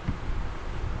rest.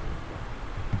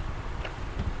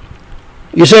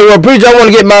 You say, well, preacher, I want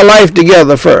to get my life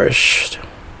together first.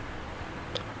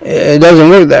 It doesn't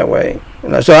work that way.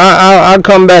 So I'll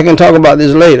come back and talk about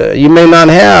this later. You may not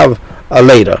have a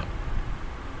later.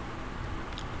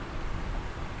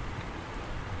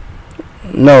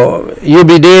 No, you'll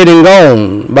be dead and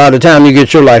gone by the time you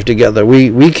get your life together.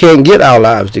 We can't get our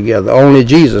lives together. Only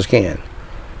Jesus can.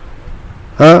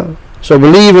 Huh? So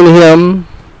believe in him.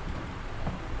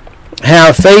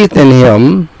 Have faith in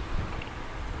him.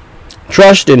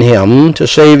 Trust in him to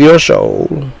save your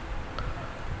soul.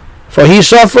 For he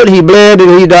suffered, he bled,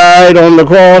 and he died on the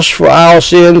cross for our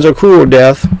sins, a cruel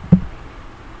death,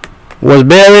 was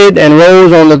buried, and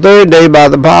rose on the third day by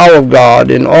the power of God,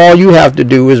 and all you have to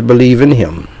do is believe in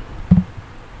him.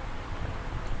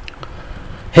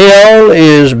 Hell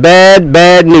is bad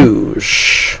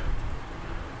news.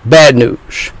 Bad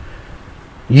news.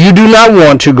 You do not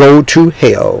want to go to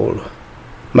hell,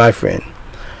 my friend.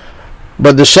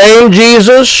 But the same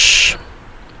Jesus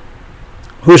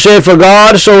who said, for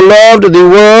God so loved the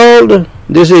world,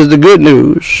 this is the good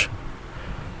news.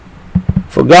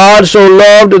 For God so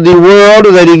loved the world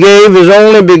that he gave his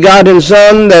only begotten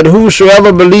Son, that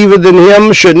whosoever believeth in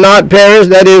him should not perish,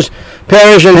 that is,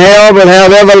 perish in hell, but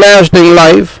have everlasting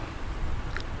life,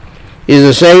 is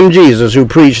the same Jesus who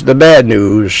preached the bad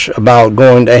news about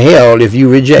going to hell if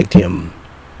you reject him.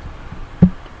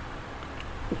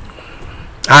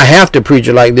 I have to preach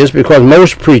it like this because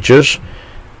most preachers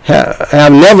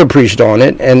have never preached on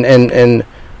it, and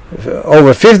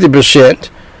over 50%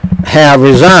 have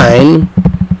resigned,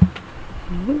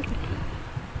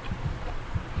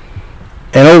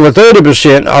 and over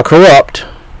 30% are corrupt.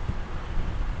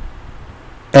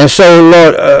 And so,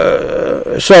 Lord,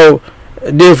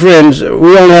 dear friends,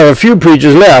 we only have a few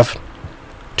preachers left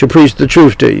to preach the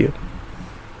truth to you.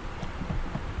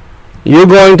 You're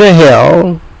going to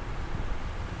hell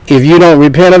if you don't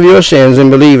repent of your sins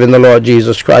and believe in the Lord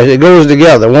Jesus Christ. It goes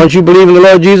together. Once you believe in the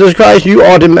Lord Jesus Christ, you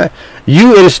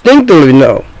instinctively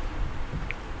know.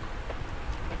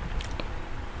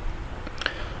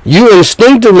 You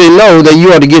instinctively know that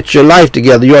you ought to get your life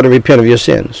together. You ought to repent of your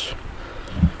sins.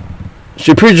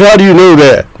 So, preacher, how do you know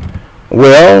that?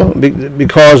 Well,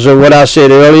 because of what I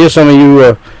said earlier, some of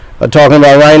you are talking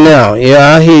about right now.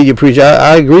 Yeah, I hear you, preacher.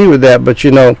 I agree with that, but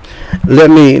let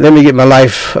me get my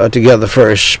life together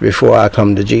first before I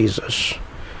come to Jesus.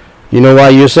 You know why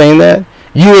you're saying that?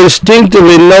 You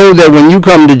instinctively know that when you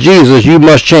come to Jesus, you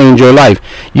must change your life.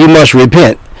 You must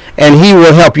repent, and he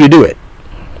will help you do it.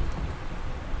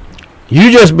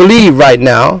 You just believe right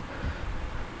now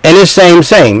And it's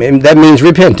same. And that means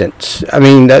repentance. I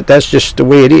mean, that's just the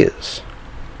way it is.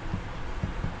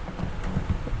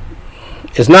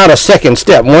 It's not a second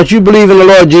step. Once you believe in the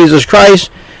Lord Jesus Christ,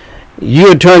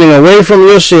 you're turning away from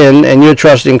your sin and you're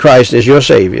trusting Christ as your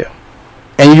Savior.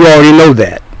 And you already know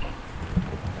that.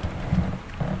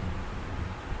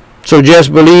 So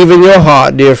just believe in your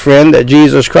heart, dear friend, that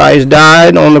Jesus Christ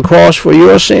died on the cross for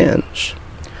your sins,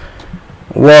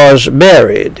 was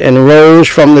buried, and rose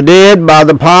from the dead by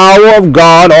the power of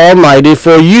God Almighty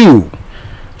for you,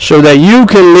 so that you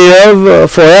can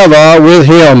live forever with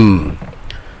Him.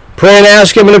 Pray and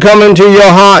ask Him to come into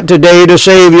your heart today to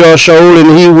save your soul,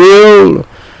 and He will.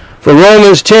 For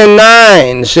Romans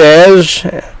 10:9 says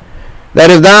that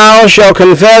if thou shalt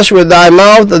confess with thy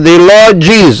mouth the Lord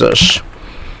Jesus,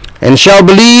 and shalt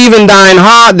believe in thine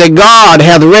heart that God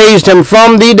hath raised him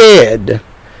from the dead,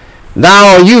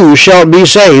 you shalt be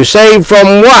saved. Saved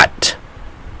from what?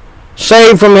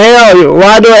 Saved from hell.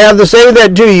 Why do I have to say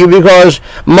that to you? Because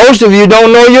most of you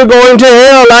don't know you're going to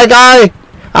hell. Like I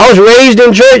was raised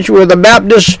in church with a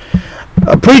Baptist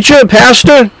preacher,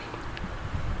 pastor,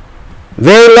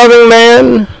 very loving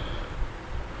man,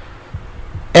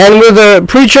 and with a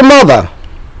preacher mother.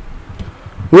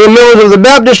 We were members of the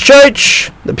Baptist church,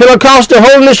 the Pentecostal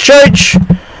Holiness Church,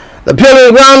 the pillar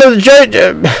and ground of the church,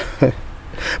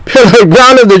 pillar and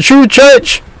ground of the true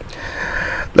church,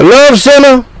 the Love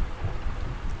Center,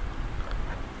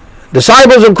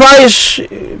 Disciples of Christ. We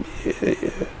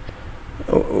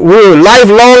were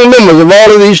lifelong members of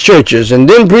all of these churches, and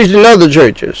then preached in other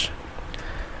churches.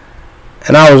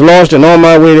 And I was lost and on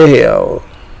my way to hell.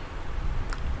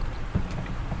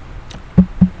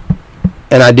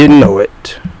 And I didn't know it.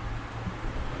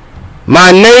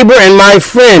 My neighbor and my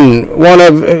friend,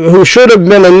 who should have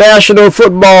been a National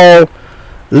Football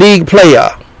League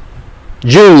player,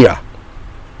 junior,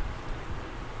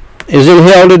 is in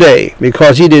hell today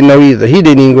because he didn't know either. He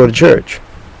didn't even go to church.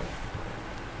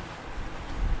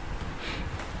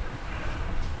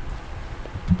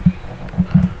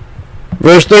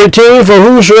 Verse 13, for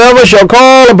whosoever shall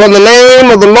call upon the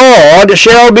name of the Lord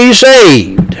shall be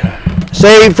saved.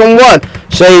 Saved from what?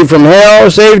 Saved from hell.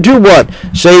 Saved to what?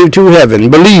 Saved to heaven.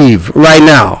 Believe right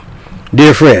now,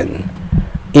 dear friend,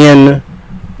 in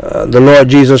the Lord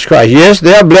Jesus Christ. Yes,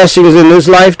 there are blessings in this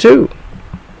life too.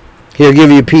 He'll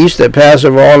give you peace that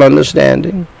passeth all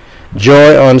understanding,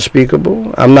 joy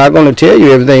unspeakable. I'm not going to tell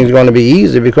you everything's going to be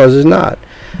easy because it's not.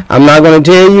 I'm not going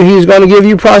to tell you He's going to give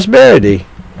you prosperity,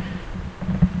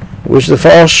 which the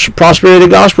false prosperity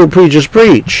gospel preachers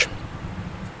preach,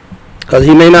 because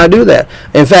He may not do that.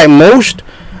 In fact, most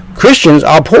Christians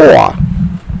are poor,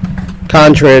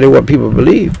 contrary to what people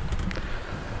believe.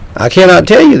 I cannot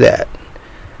tell you that.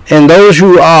 And those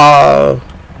who are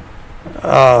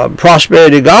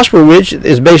prosperity gospel rich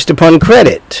is based upon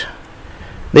credit.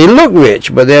 They look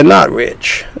rich, but they're not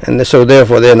rich, and so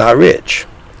therefore they're not rich.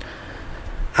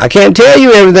 I can't tell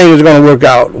you everything is going to work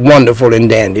out wonderful and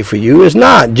dandy for you. It's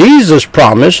not. Jesus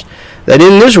promised that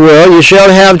in this world you shall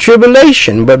have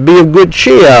tribulation, but be of good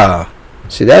cheer.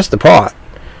 See, that's the part.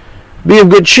 Be of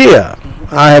good cheer.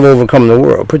 I have overcome the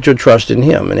world. Put your trust in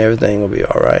Him and everything will be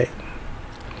all right.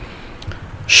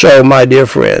 So, my dear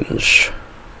friends,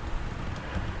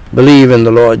 believe in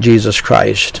the Lord Jesus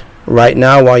Christ right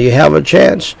now while you have a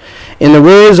chance. In the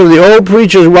words of the old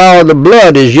preachers, while the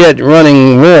blood is yet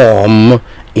running warm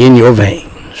in your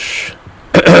veins.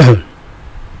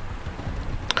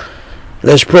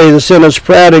 Let's pray the sinner's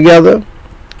prayer together.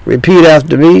 Repeat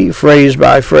after me, phrase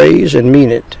by phrase, and mean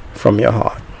it from your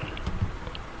heart.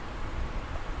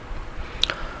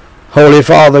 Holy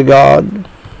Father God,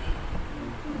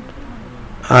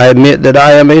 I admit that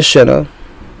I am a sinner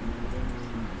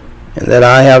and that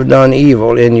I have done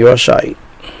evil in your sight.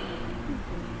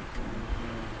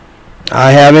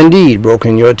 I have indeed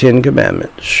broken your 10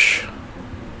 commandments.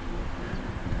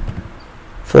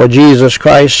 For Jesus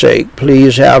Christ's sake,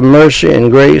 please have mercy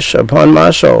and grace upon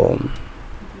my soul.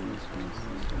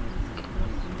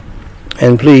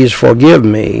 And please forgive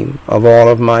me of all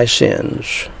of my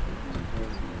sins.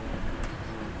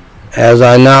 As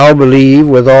I now believe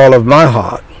with all of my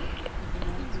heart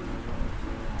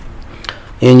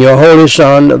in your Holy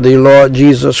Son, the Lord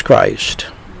Jesus Christ.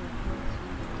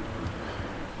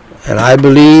 And I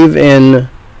believe in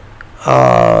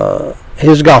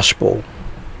His gospel,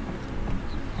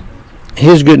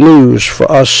 His good news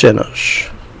for us sinners,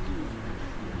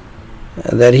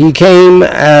 that He came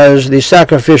as the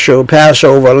sacrificial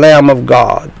Passover Lamb of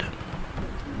God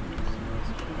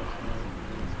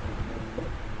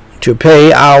to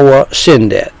pay our sin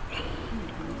debt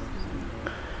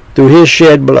through His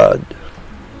shed blood.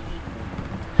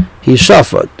 He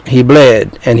suffered, he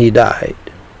bled, and he died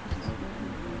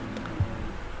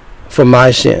for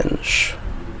my sins,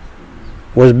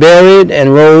 was buried,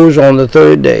 and rose on the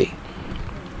third day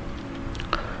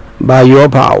by your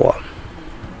power.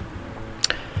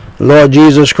 Lord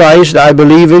Jesus Christ, I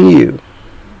believe in you.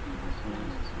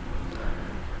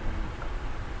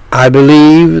 I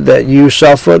believe that you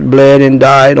suffered, bled, and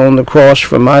died on the cross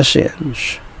for my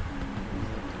sins,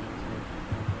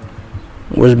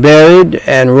 was buried,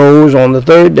 and rose on the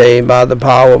third day by the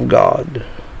power of God.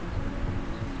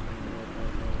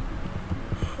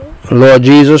 Lord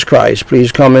Jesus Christ,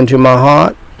 please come into my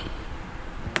heart,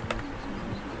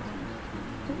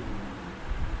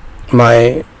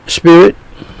 my spirit,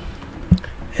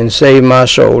 and save my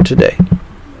soul today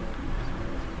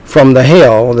from the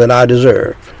hell that I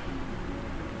deserve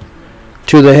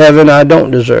to the heaven I don't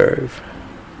deserve.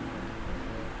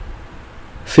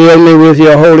 Fill me with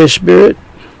your Holy Spirit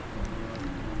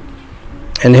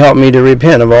and help me to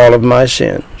repent of all of my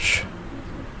sins.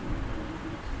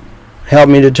 Help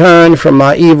me to turn from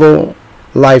my evil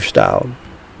lifestyle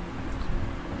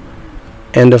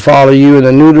and to follow you in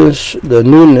the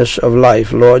newness of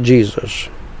life, Lord Jesus.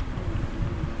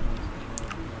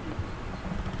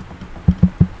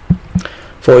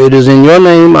 For it is in your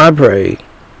name I pray.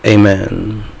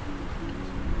 Amen.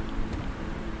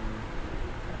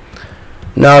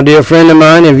 Now, dear friend of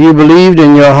mine, if you believed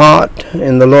in your heart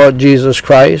in the Lord Jesus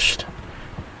Christ,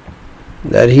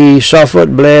 that he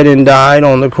suffered, bled, and died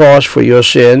on the cross for your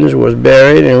sins, was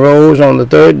buried, and rose on the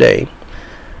third day,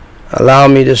 allow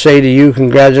me to say to you,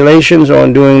 congratulations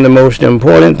on doing the most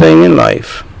important thing in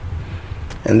life,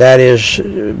 and that is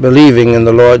believing in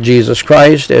the Lord Jesus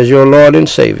Christ as your Lord and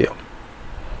Savior.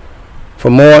 For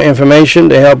more information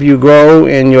to help you grow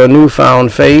in your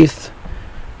newfound faith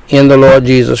in the Lord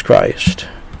Jesus Christ,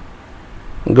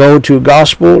 go to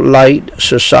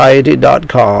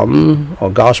gospellightsociety.com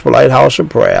or Gospel Light House of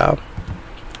Prayer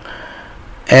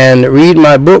and read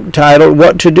my book titled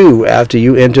What to Do After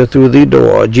You Enter Through the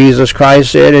Door. Jesus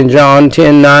Christ said in John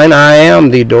 10:9, I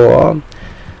am the door.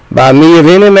 By me if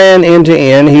any man enter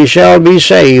in, he shall be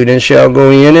saved and shall go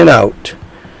in and out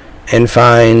and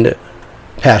find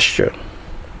pasture.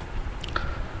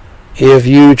 If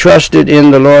you trusted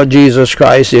in the Lord Jesus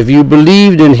Christ, if you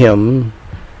believed in him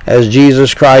as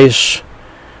Jesus Christ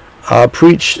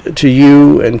preached to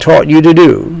you and taught you to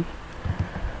do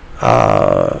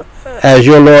as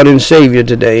your Lord and Savior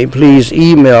today, please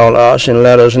email us and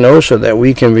let us know so that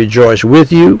we can rejoice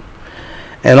with you,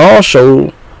 and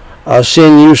also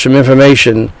send you some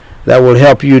information that will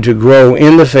help you to grow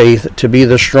in the faith to be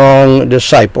the strong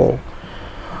disciple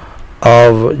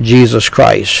of Jesus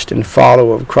Christ and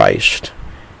follower of Christ.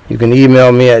 You can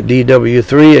email me at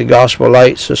dw3 at Gospel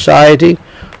Light Society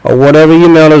or whatever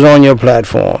email is on your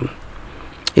platform.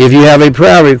 If you have a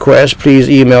prayer request, please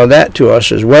email that to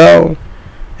us as well,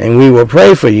 and we will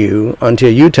pray for you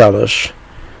until you tell us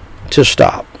to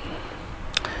stop.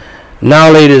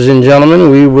 Now, ladies and gentlemen,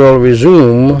 we will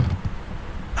resume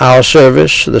our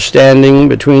service, the Standing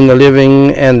Between the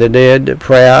Living and the Dead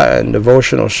prayer and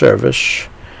devotional service,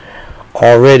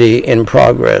 already in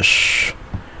progress,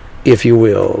 if you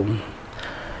will.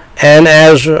 And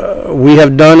as we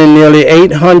have done in nearly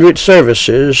 800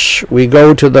 services, we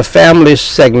go to the family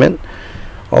segment,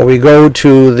 or we go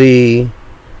to the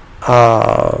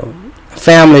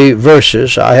family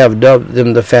verses. I have dubbed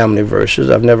them the family verses.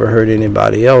 I've never heard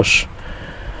anybody else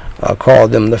call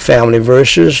them the family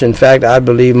verses. In fact, I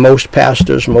believe most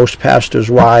pastors'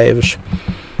 wives,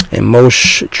 and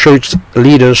most church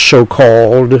leaders,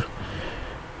 so-called,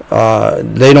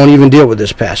 they don't even deal with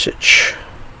this passage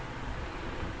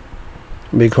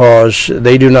because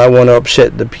they do not want to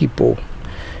upset the people.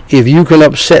 If you can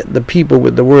upset the people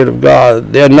with the Word of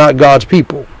God, they're not God's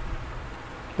people.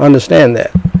 Understand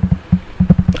that.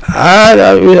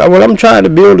 I'm trying to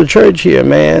build a church here,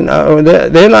 man.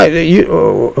 They're not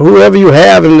whoever you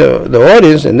have in the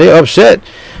audience, and they're upset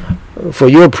for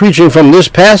your preaching from this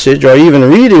passage or even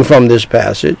reading from this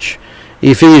passage,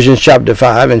 Ephesians chapter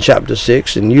 5 and chapter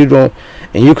 6, and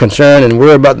you're concerned and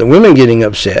worry about the women getting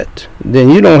upset, then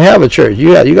you don't have a church.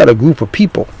 You got a group of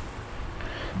people.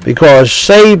 Because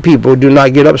saved people do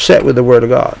not get upset with the Word of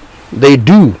God. They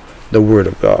do the Word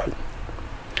of God.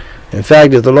 In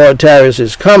fact, if the Lord tarries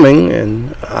is coming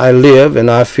and I live and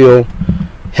I feel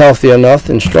healthy enough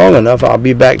and strong enough, I'll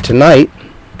be back tonight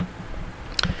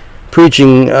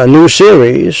preaching a new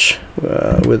series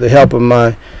with the help of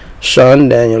my son,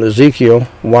 Daniel Ezekiel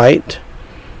Whyte.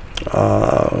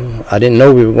 I didn't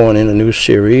know we were going in a new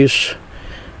series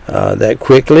that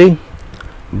quickly,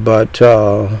 but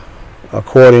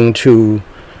according to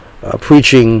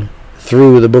preaching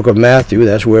through the book of Matthew.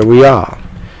 That's where we are.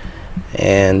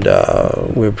 And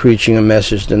we're preaching a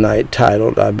message tonight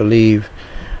titled, I believe,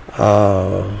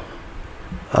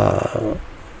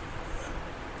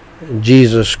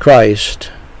 Jesus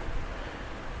Christ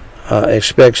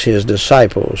expects his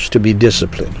disciples to be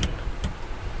disciplined.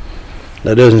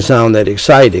 That doesn't sound that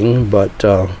exciting, but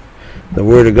the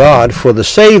Word of God for the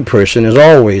saved person is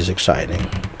always exciting.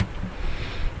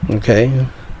 Okay?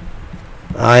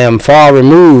 I am far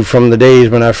removed from the days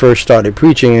when I first started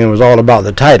preaching and it was all about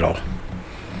the title.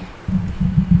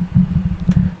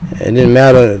 It didn't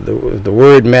matter if the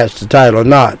word matched the title or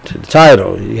not. The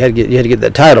title, you had to get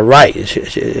that title right.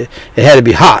 It had to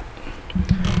be hot,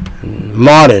 and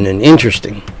modern, and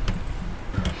interesting.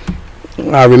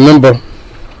 I remember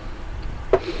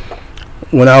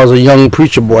when I was a young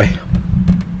preacher boy.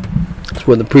 That's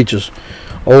what the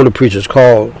older preachers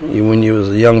called you when you was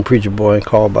a young preacher boy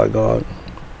called by God.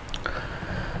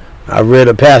 I read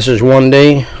a passage one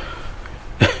day.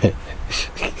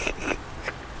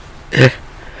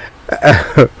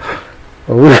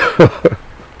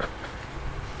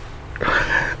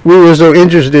 We were so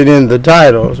interested in the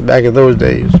titles back in those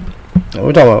days.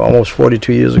 We're talking about almost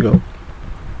 42 years ago.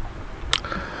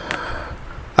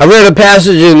 I read a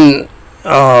passage in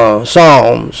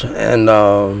Psalms and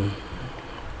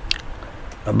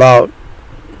about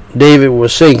David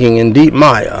was sinking in deep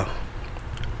mire.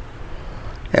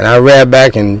 And I read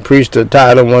back and preached the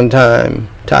title one time.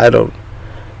 The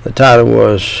title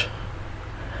was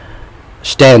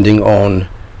Standing on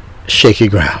Shaky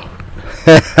Ground.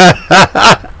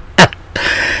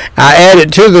 I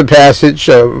added to the passage,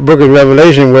 book of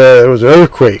Revelation, where there was an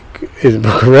earthquake in the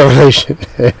book of Revelation.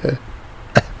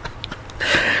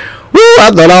 Woo!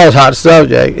 I thought I was hot stuff,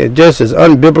 Jack. It just is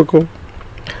unbiblical.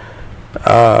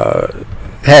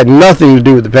 Had nothing to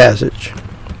do with the passage.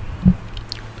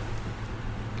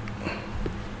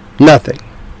 Nothing.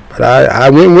 But I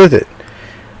went with it.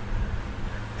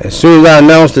 As soon as I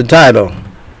announced the title,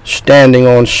 Standing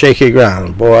on Shaky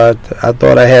Ground, boy, I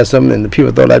thought I had something, and the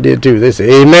people thought I did too. They said,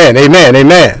 amen, amen,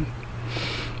 amen.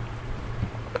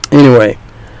 Anyway,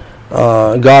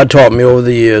 God taught me over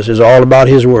the years, it's all about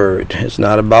his word. It's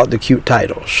not about the cute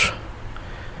titles.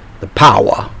 The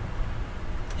power.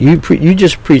 You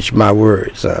just preach my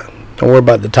words. Don't worry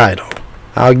about the title.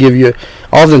 I'll give you,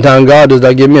 oftentimes God does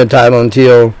not give me a title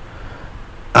until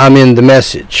I'm in the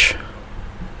message,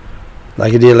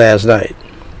 like he did last night.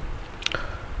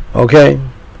 Okay,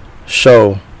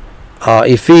 so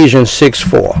Ephesians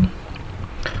 6:4.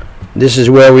 This is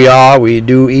where we are. We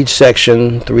do each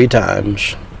section 3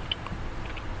 times.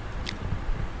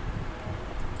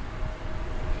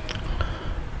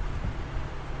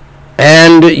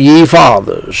 And ye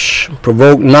fathers,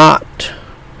 provoke not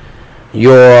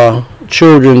your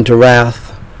children to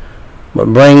wrath,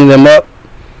 but bring them up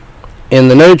in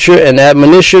the nurture and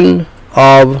admonition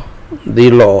of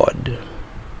the Lord.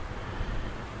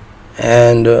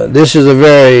 And this is a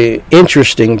very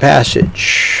interesting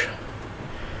passage.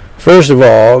 First of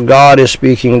all, God is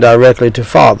speaking directly to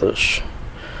fathers,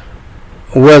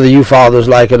 whether you fathers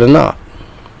like it or not.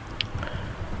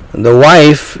 The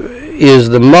wife is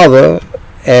the mother,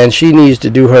 and she needs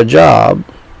to do her job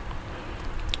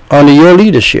under your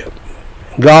leadership.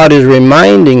 God is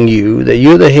reminding you that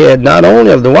you're the head not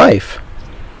only of the wife,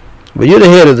 but you're the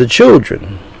head of the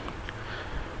children.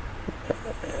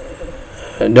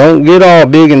 Don't get all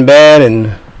big and bad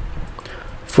and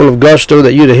full of gusto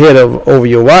that you're the head of over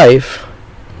your wife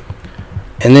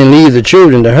and then leave the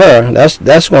children to her.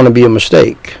 That's going to be a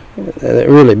mistake,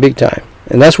 really big time.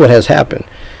 And that's what has happened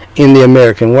in the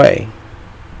American way.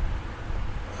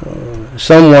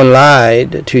 Someone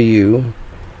lied to you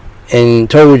and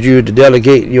told you to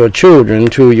delegate your children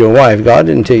to your wife. God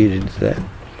didn't tell you to do that.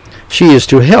 She is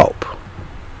to help.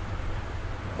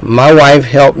 My wife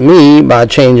helped me by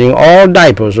changing all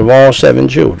diapers of all 7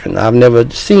 children. I've never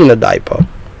seen a diaper.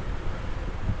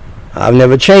 I've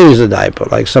never changed a diaper.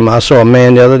 Like I saw a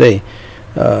man the other day.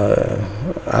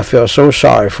 I felt so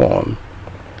sorry for him.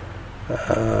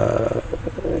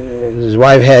 His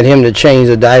wife had him to change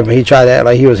the diaper. He tried to act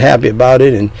like he was happy about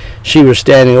it, and she was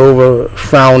standing over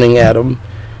frowning at him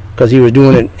because he was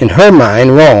doing it in her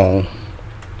mind wrong.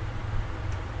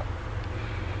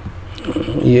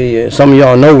 Yeah. Some of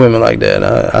y'all know women like that.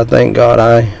 I thank God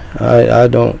I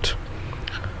don't.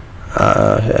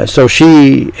 So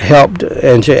she helped,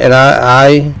 and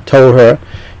I told her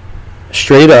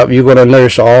straight up, you're going to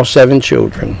nurse all 7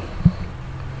 children.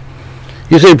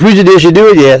 You say, preacher, did she do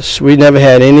it? Yes. We never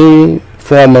had any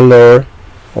formula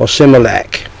or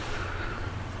Similac.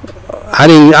 I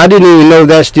didn't even know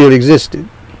that still existed.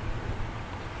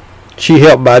 She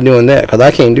helped by doing that, because I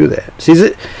can't do that. See,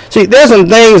 there's some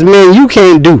things, man, you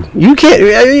can't do. You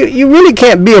really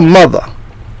can't be a mother.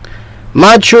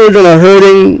 My children are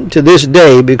hurting to this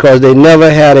day because they never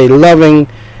had a loving,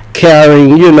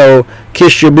 caring,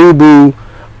 kiss your boo-boo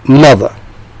mother.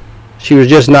 She was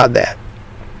just not that.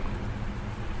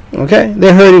 Okay?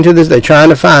 They're hurting to this day, trying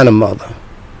to find a mother.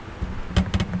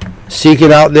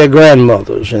 Seeking out their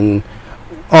grandmothers and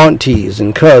aunties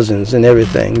and cousins and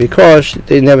everything because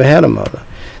they never had a mother.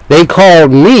 They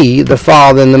called me the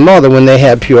father and the mother when they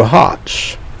had pure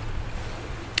hearts.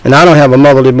 And I don't have a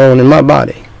motherly bone in my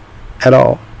body at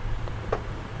all.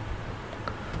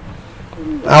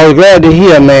 I was glad to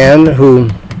hear a man who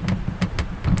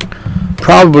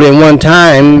probably at one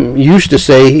time used to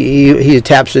say he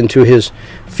taps into his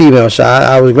female side.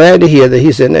 I was glad to hear that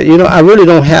he said, I really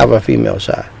don't have a female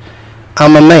side.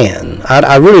 I'm a man.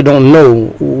 I really don't know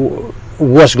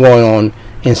what's going on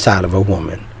inside of a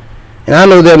woman. And I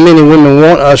know that many women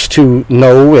want us to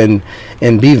know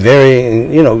and be very,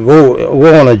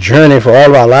 go on a journey for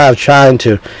all of our lives trying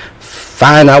to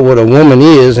find out what a woman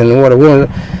is and what a woman.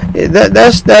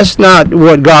 That's not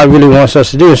what God really wants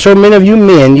us to do. And so many of you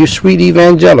men, you sweet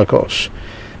evangelicals,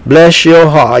 bless your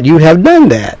heart, you have done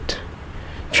that.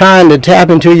 Trying to tap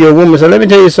into your woman's side. Let me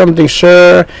tell you something,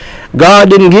 sir. God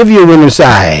didn't give you a woman's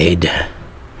side.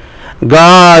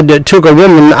 God took a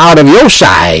woman out of your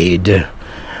side.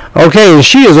 Okay, and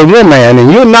she is a woman,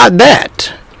 and you're not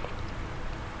that.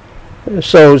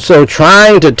 So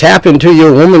trying to tap into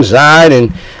your woman's side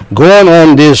and going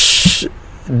on this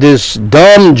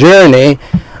dumb journey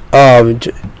of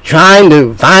trying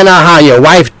to find out how your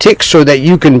wife ticks so that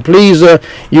you can please her,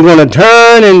 you're going to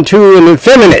turn into an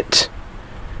effeminate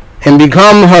and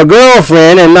become her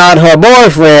girlfriend and not her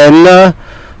boyfriend, her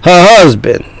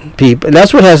husband. People,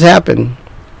 that's what has happened.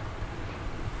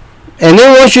 And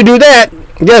then once you do that,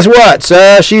 guess what,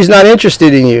 sir? She's not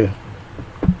interested in you.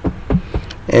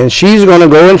 And she's going to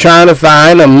go and try to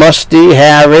find a musty,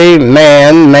 hairy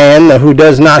man who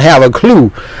does not have a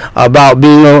clue about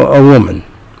being a woman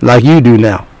like you do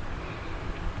now.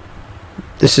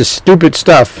 This is stupid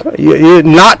stuff. You're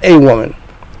not a woman.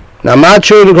 Now, my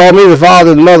children called me the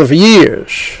father and the mother for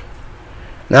years.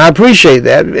 Now, I appreciate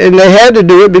that. And they had to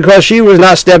do it because she was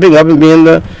not stepping up and being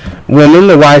the woman,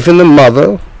 the wife, and the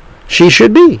mother she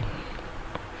should be.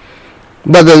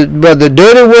 But the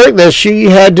dirty work that she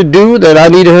had to do, that I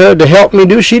needed her to help me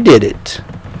do, she did it.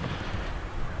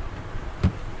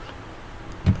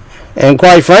 And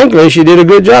quite frankly, she did a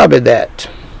good job at that.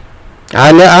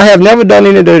 I have never done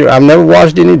any dirty work. I've never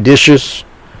washed any dishes.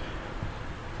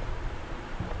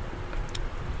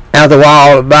 After a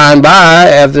while, by and by,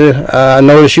 after I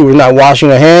noticed she was not washing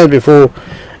her hands before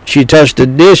she touched the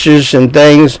dishes and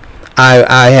things,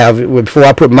 before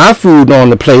I put my food on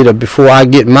the plate or before I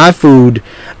get my food,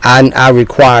 I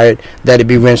required that it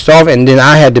be rinsed off, and then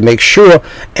I had to make sure,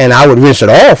 and I would rinse it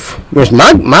off, rinse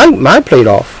my plate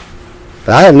off.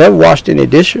 But I have never washed any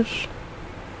dishes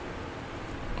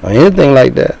or anything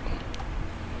like that.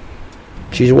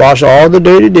 She's washed all the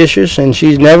dirty dishes, and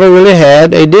she's never really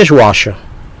had a dishwasher.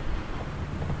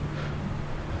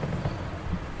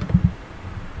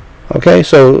 Okay,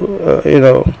 so,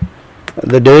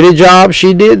 the dirty job,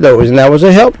 she did those, and that was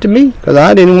a help to me because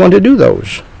I didn't want to do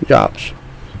those jobs.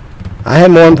 I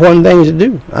had more important things to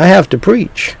do. I have to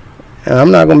preach, and I'm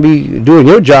not going to be doing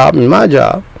your job and my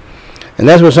job. And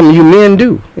that's what some of you men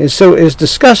do. It's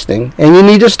disgusting, and you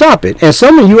need to stop it. And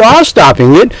some of you are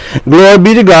stopping it. Glory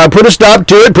be to God. Put a stop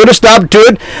to it. Put a stop to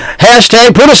it.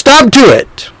 Hashtag put a stop to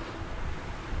it.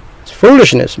 It's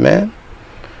foolishness, man.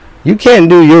 You can't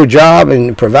do your job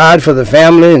and provide for the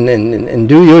family and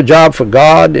do your job for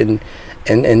God and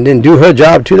then do her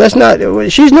job too. That's not.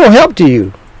 She's no help to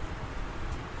you.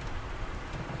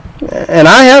 And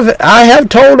I have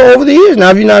told her over the years,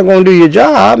 now if you're not going to do your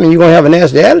job and you're going to have a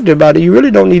nasty attitude about it, you really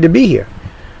don't need to be here.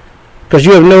 Because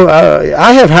you have no.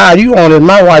 I have hired you on as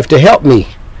my wife to help me.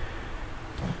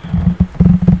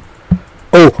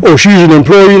 Oh, she's an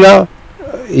employee now?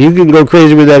 You can go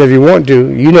crazy with that if you want to.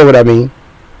 You know what I mean.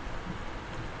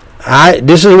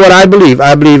 This is what I believe.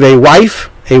 I believe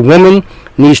a woman,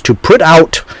 needs to put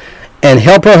out and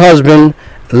help her husband,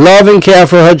 love and care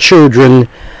for her children,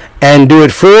 and do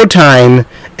it full time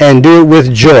and do it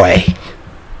with joy.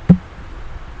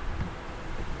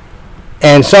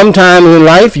 And sometime in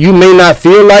life, you may not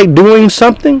feel like doing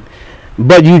something,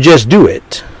 but you just do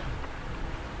it.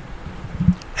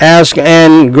 Ask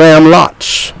Anne Graham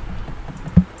Lotz.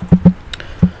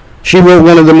 She wrote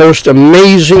one of the most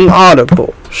amazing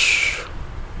articles.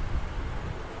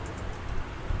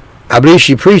 I believe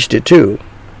she preached it too.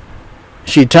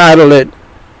 She titled it,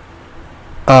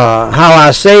 how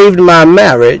I saved my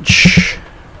marriage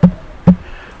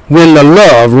when the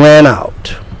love ran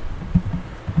out.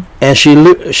 And she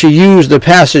used the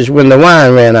passage when the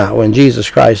wine ran out, when Jesus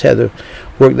Christ had to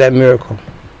work that miracle.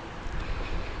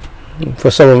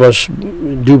 For some of us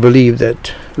do believe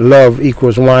that love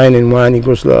equals wine and wine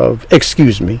equals love.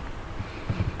 Excuse me.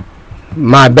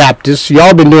 My Baptists,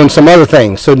 y'all been doing some other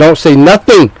things, so don't say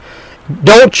nothing.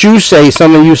 Don't you say,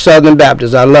 some of you Southern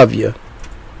Baptists, I love you.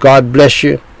 God bless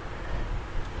you.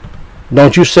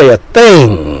 Don't you say a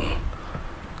thing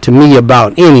to me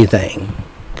about anything,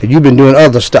 because you've been doing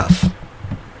other stuff.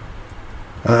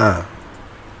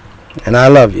 And I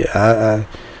love you.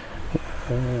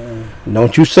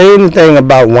 Don't you say anything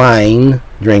about wine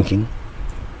drinking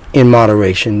in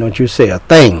moderation. Don't you say a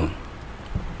thing.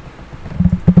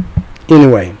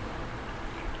 Anyway,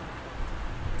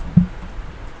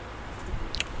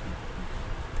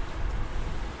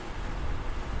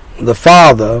 the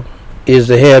father is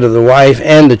the head of the wife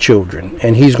and the children,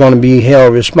 and he's going to be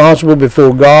held responsible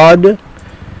before God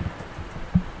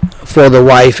for the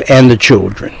wife and the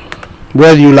children,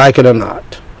 whether you like it or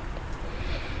not.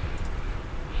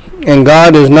 And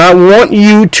God does not want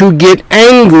you to get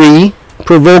angry,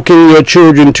 provoking your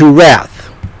children to wrath.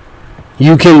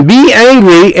 You can be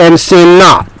angry and sin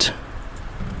not.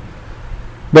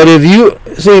 But if you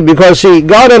because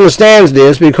God understands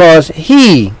this, because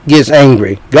he gets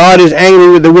angry. God is angry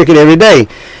with the wicked every day.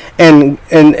 And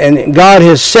God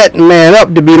has set man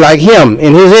up to be like him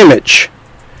in his image.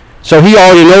 So he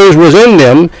already knows what's in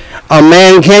them. A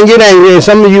man can get angry, and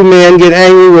some of you men get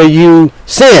angry when you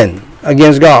sin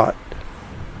against God.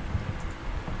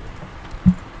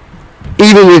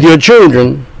 Even with your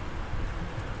children.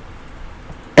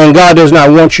 And God does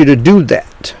not want you to do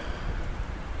that,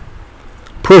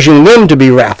 pushing them to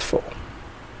be wrathful.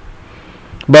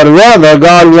 But rather,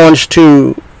 God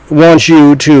wants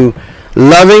you to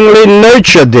lovingly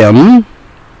nurture them.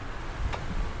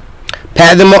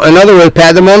 Pat them on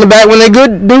the back when they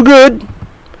do good.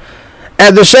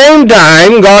 At the same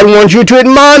time, God wants you to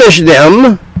admonish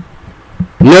them,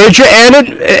 nurture and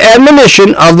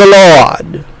admonition of the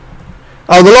Lord.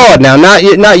 Of the Lord now, not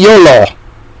your law.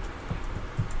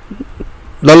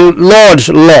 The Lord's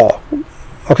law.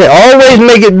 Okay, always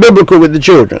make it biblical with the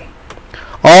children.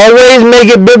 Always make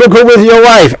it biblical with your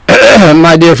wife,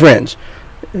 my dear friends,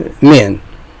 men.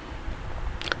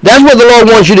 That's what the Lord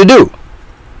wants you to do.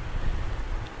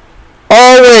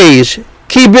 Always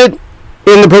keep it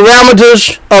in the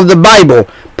parameters of the Bible.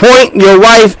 Point your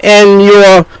wife and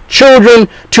your children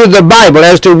to the Bible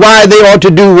as to why they ought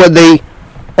to do what they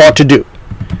ought to do.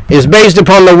 It's based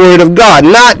upon the Word of God,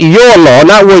 not your law,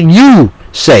 not what you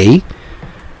say,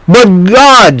 but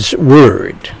God's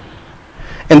Word.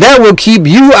 And that will keep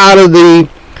you out of the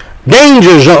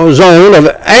danger zone of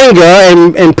anger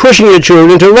and pushing your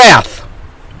children to wrath.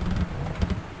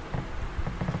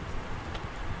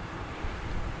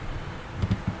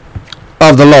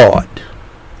 Of the Lord.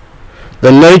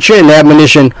 The nurture and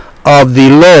admonition of the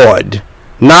Lord,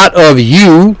 not of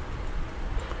you.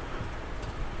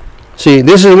 See,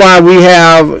 this is why we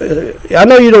have, I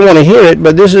know you don't want to hear it,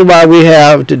 but this is why we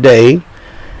have today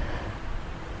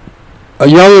a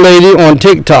young lady on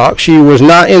TikTok. She was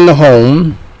not in the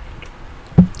home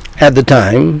at the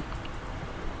time.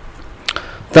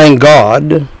 Thank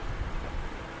God.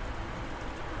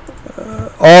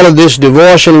 All of this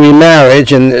divorce and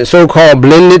remarriage and so-called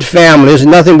blended families,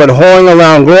 nothing but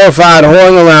glorified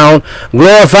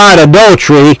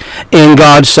adultery in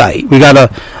God's sight. We got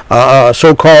a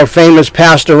so-called famous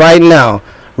pastor right now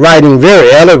writing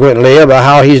very eloquently about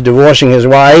how he's divorcing his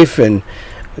wife, and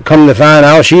come to find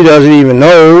out she doesn't even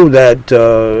know that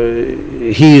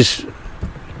he's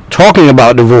talking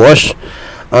about divorce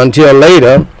until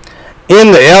later.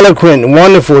 In the eloquent,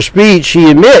 wonderful speech,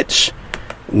 he admits,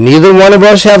 neither one of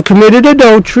us have committed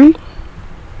adultery,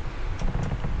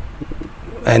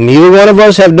 and neither one of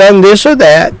us have done this or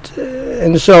that.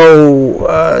 And so,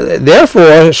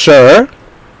 therefore, sir,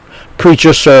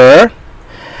 preacher, sir,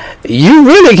 you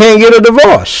really can't get a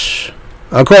divorce,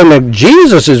 according to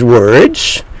Jesus'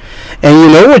 words. And you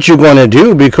know what you're going to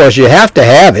do, because you have to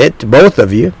have it, both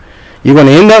of you. You're going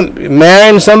to end up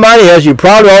marrying somebody else. You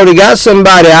probably already got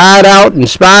somebody eyed out and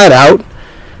spied out.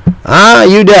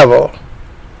 You devil.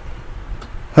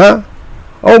 Huh?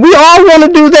 Oh, we all want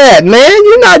to do that, man.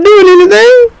 You're not doing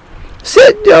anything.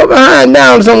 Sit your behind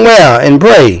down somewhere and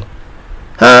pray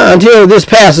until this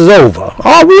passes over.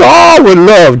 We all would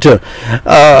love to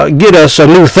get us a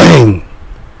new thing.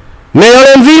 Male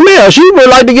and female. She would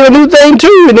like to get a new thing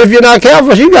too. And if you're not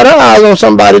careful, she got her eyes on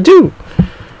somebody too.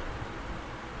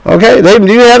 Okay?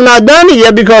 You have not done it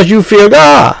yet because you fear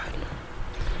God.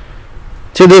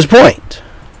 to this point.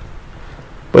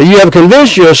 But you have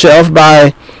convinced yourself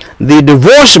by the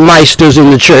divorce meisters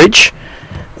in the church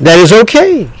that it's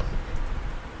okay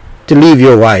to leave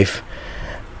your wife,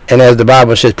 and as the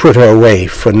Bible says, put her away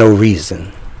for no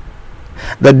reason.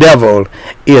 The devil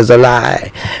is a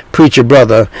lie. Preacher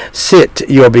brother, sit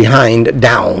your behind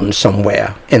down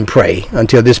somewhere and pray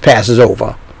until this passes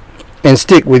over, and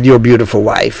stick with your beautiful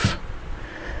wife.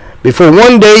 Before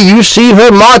one day you see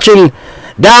her marching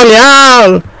down the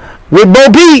aisle with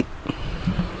Bo Peep,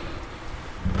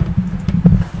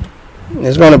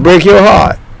 it's going to break your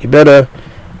heart. You better,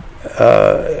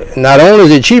 not only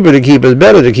is it cheaper to keep her, it's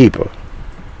better to keep her.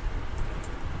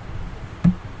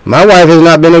 My wife has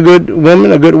not been a good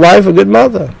woman, a good wife, a good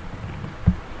mother.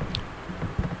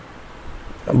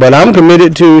 But I'm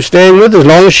committed to staying with her. As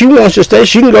long as she wants to stay,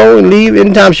 she can go and leave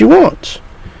anytime she wants.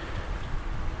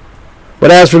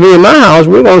 But as for me and my house,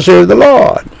 we're going to serve the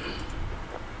Lord.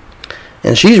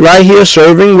 And she's right here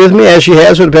serving with me as she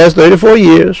has for the past 34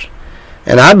 years.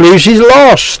 And I believe she's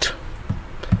lost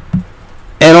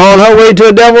and on her way to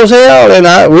a devil's hell.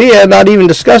 And we are not even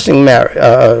discussing marriage.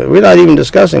 We're not even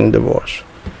discussing divorce.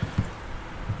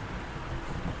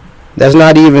 That's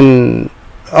not even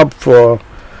up for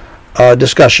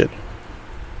discussion.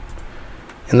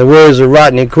 In the words of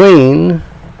Rodney Queen,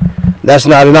 that's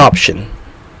not an option.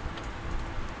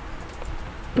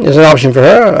 It's an option for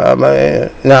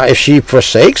her. Now, if she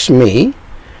forsakes me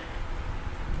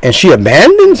and she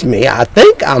abandons me, I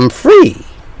think I'm free.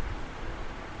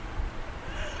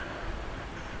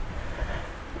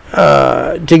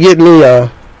 To get me a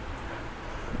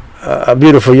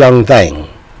beautiful young thing.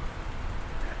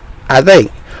 I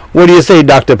think. What do you say,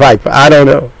 Dr. Piper? I don't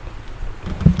know.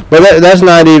 But that's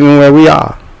not even where we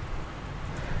are.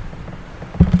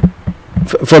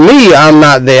 For me, I'm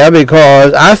not there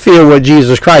because I feel what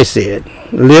Jesus Christ said.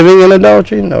 Living in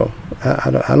adultery? No.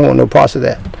 I don't want no parts of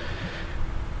that.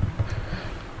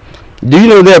 Do you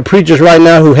know there are preachers right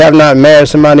now who have not married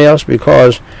somebody else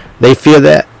because they fear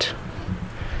that?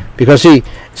 Because see,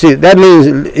 that means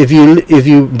if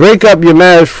you break up your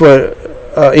marriage for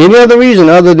any other reason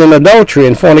other than adultery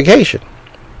and fornication,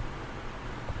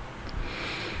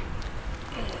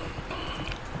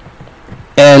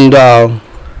 and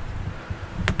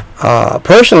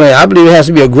personally, I believe it has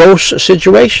to be a gross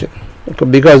situation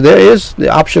because there is the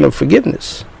option of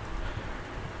forgiveness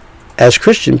as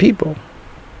Christian people.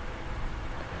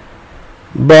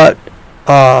 But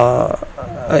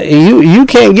you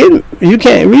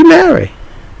can't remarry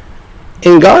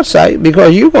in God's sight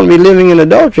because you're going to be living in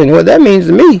adultery. And what that means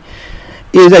to me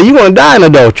is that you're going to die in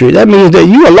adultery. That means that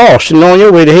you are lost and on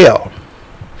your way to hell.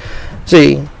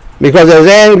 See, because as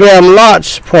Anne Graham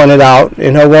Lotz pointed out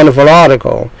in her wonderful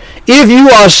article, if you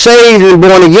are saved and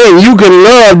born again, you can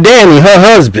love Danny, her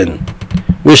husband,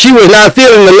 when she was not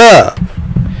feeling the love.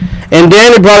 And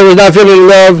Danny probably was not feeling the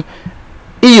love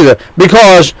either,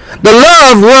 because the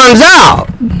love runs out,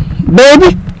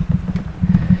 baby.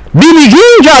 B.B.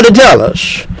 King tried to tell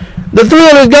us, the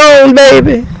thrill is gone,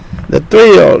 baby. The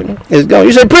thrill is gone.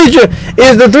 You say, preacher,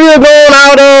 is the thrill gone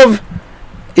out of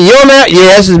your marriage?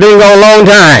 Yes, it's been gone a long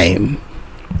time.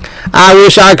 I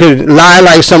wish I could lie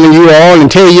like some of you all and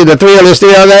tell you the thrill is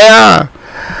still there.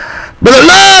 But the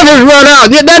love has run out.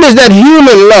 That is that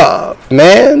human love,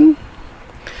 man.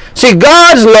 See,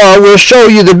 God's love will show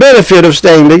you the benefit of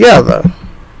staying together.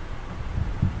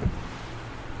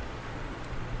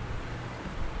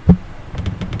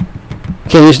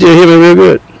 Can you still hear me real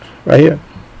good? Right here.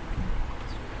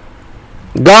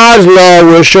 God's love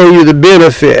will show you the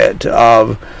benefit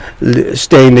of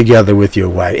staying together with your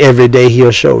wife. Every day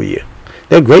he'll show you.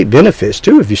 There are great benefits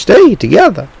too if you stay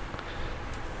together.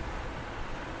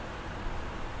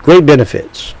 Great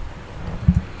benefits.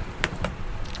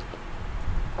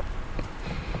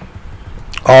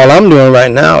 All I'm doing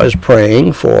right now is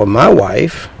praying for my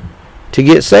wife to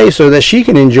get saved so that she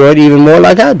can enjoy it even more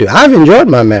like I do. I've enjoyed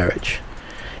my marriage.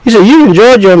 You say, you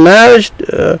enjoyed your marriage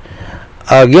with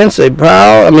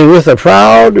a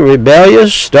proud,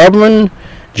 rebellious, stubborn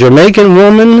Jamaican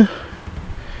woman,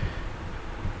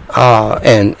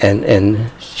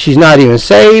 and she's not even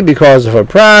saved because of her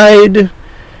pride.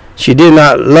 She did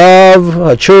not love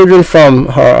her children from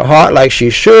her heart like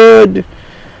she should.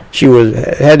 She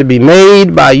had to be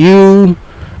made by you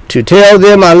to tell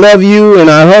them I love you, and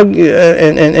I hug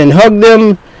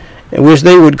them, in which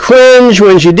they would cringe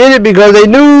when she did it because they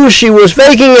knew she was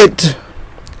faking it.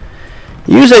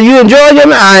 You say you enjoyed your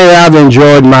marriage? I've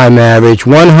enjoyed my marriage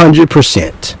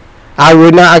 100%.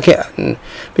 I can't,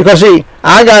 because see,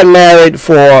 I got married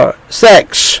for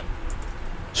sex,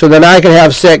 so that I can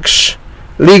have sex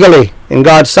legally in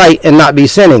God's sight and not be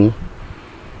sinning.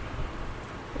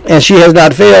 And she has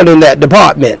not failed in that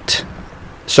department.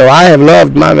 So I have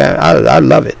loved my man. I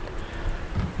love it.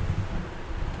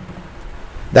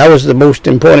 That was the most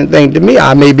important thing to me.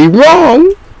 I may be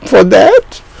wrong for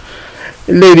that.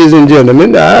 Ladies and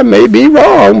gentlemen, I may be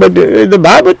wrong, but the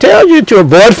Bible tells you to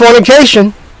avoid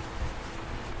fornication.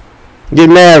 Get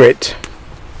married.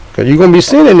 Because you're going to be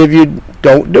sinning if you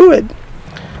don't do it.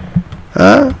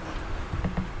 Huh?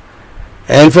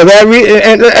 And for that reason,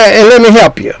 and let me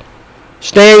help you.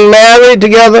 Staying married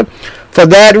together for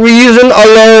that reason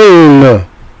alone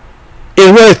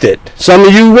is worth it. Some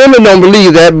of you women don't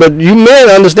believe that, but you men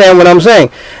understand what I'm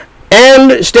saying.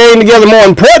 And staying together, more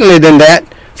importantly than that,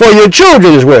 for your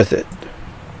children is worth it.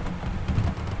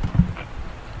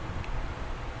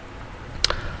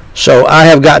 So I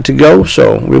have got to go,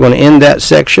 so we're going to end that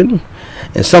section.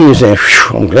 And some of you saying,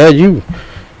 I'm glad you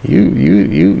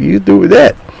through with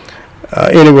that.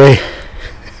 Anyway,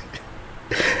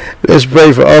 let's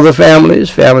pray for other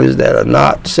families that are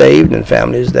not saved and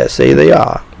families that say they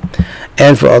are,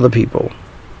 and for other people.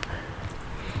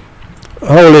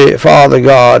 Holy Father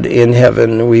God in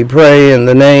heaven, we pray in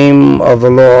the name of the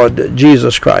Lord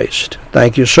Jesus Christ.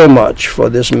 Thank you so much for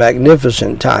this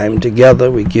magnificent time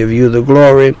together. We give you the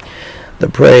glory, the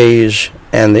praise,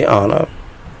 and the honor.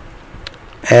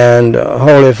 And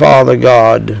Holy Father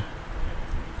God,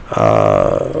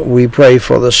 we pray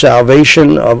for the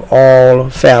salvation of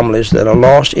all families that are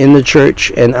lost in the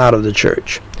church and out of the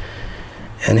church.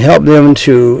 And help them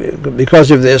to,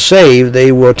 because if they're saved,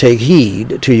 they will take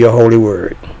heed to your holy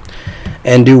word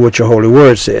and do what your holy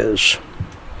word says.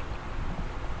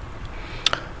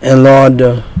 And Lord,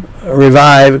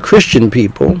 revive Christian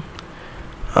people.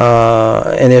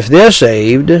 And if they're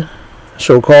saved,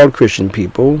 so-called Christian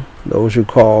people, those who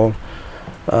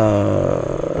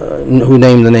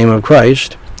name the name of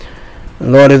Christ,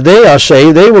 Lord, if they are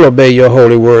saved, they will obey your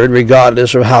holy word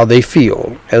regardless of how they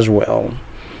feel as well.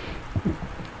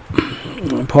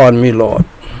 Pardon me, Lord.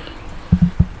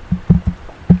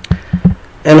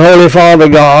 And Holy Father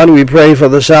God, we pray for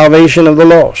the salvation of the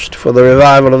lost, for the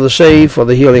revival of the saved, for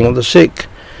the healing of the sick,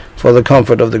 for the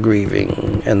comfort of the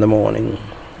grieving and the mourning.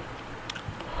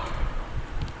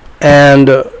 And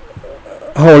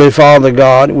Holy Father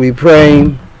God, we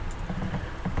pray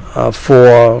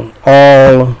for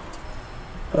all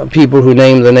people who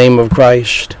name the name of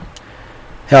Christ.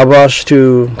 Help us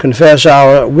to confess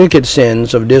our wicked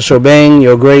sins of disobeying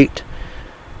your great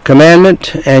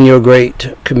commandment and your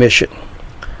great commission.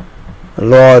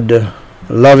 Lord,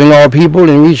 loving all people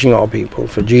and reaching all people,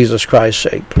 for Jesus Christ's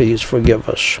sake, please forgive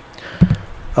us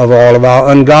of all of our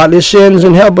ungodly sins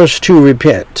and help us to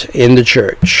repent in the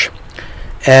church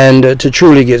and to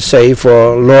truly get saved.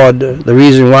 For, Lord, the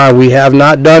reason why we have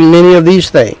not done many of these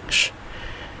things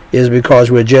is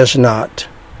because we're just not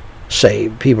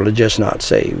saved. People are just not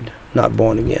saved, not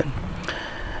born again.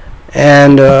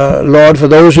 And Lord, for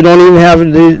those who don't even have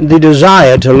the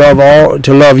desire to love all people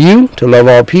to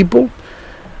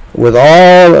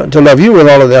love you with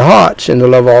all of their hearts, and to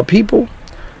love all people,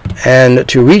 and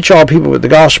to reach all people with the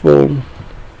gospel,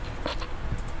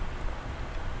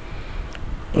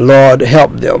 Lord,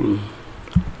 help them,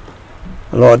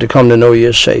 Lord, to come to know you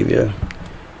as Savior.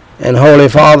 And Holy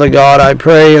Father God, I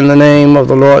pray in the name of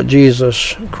the Lord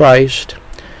Jesus Christ.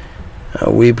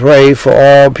 We pray for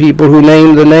all people who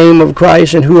name the name of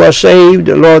Christ and who are saved.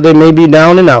 Lord, they may be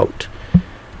down and out.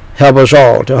 Help us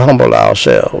all to humble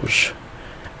ourselves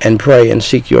and pray and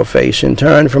seek your face and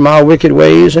turn from our wicked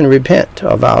ways and repent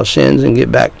of our sins and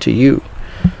get back to you,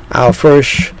 our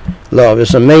first love.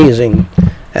 It's amazing,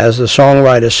 as the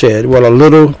songwriter said, what a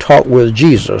little talk with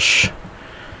Jesus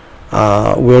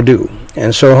will do.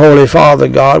 And so, Holy Father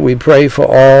God, we pray for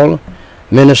all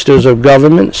ministers of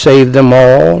government. Save them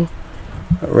all.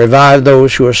 Revive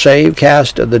those who are saved.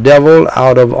 Cast the devil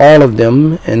out of all of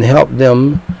them and help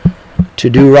them to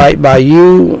do right by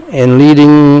you in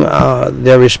leading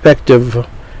their respective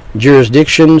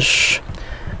jurisdictions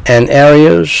and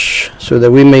areas so that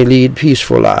we may lead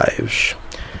peaceful lives.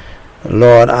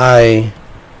 Lord, I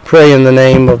pray in the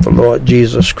name of the Lord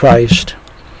Jesus Christ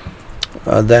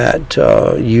that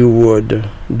you would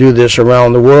do this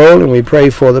around the world, and we pray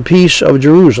for the peace of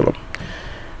Jerusalem.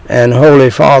 And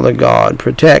Holy Father God,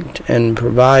 protect and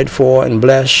provide for and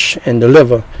bless and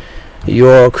deliver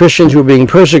your Christians who are being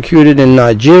persecuted in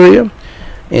Nigeria,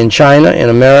 in China, in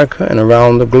America, and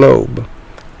around the globe.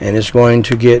 And it's going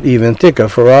to get even thicker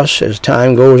for us as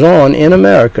time goes on in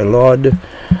America, Lord.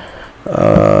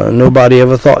 Nobody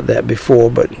ever thought that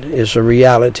before, but it's a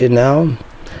reality now.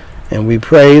 And we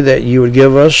pray that you would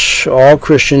give us, all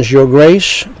Christians, your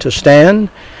grace to stand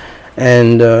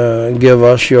and give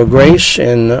us your grace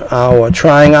in our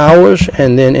trying hours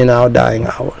and then in our dying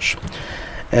hours.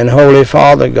 And Holy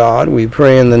Father God, we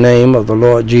pray in the name of the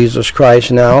Lord Jesus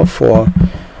Christ now for,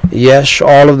 yes,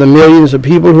 all of the millions of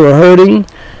people who are hurting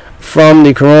from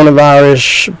the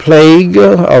coronavirus plague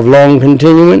of long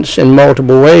continuance in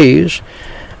multiple ways,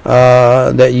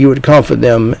 that you would comfort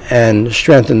them and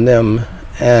strengthen them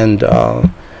and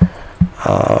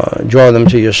draw them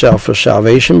to yourself for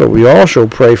salvation. But we also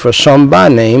pray for some by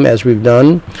name, as we've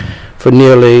done for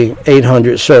nearly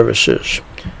 800 services.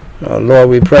 Lord,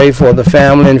 we pray for the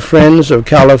family and friends of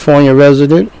California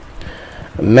resident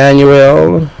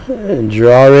Manuel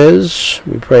Juarez.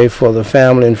 We pray for the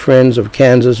family and friends of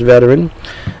Kansas veteran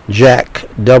Jack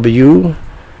W.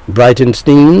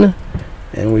 Breitenstein.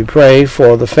 And we pray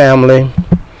for the family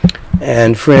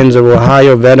and friends of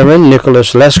Ohio veteran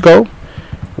Nicholas Lesko.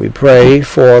 We pray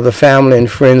for the family and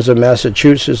friends of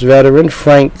Massachusetts veteran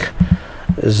Frank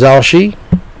Zalshi.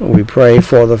 We pray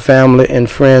for the family and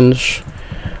friends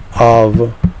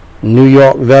of New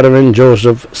York veteran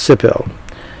Joseph Sipel.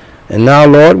 And now,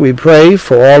 Lord, we pray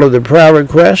for all of the prayer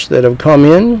requests that have come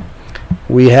in.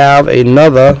 We have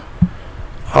another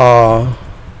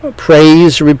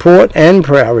praise report and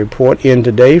prayer report in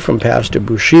today from Pastor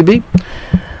Bushibi,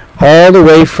 all the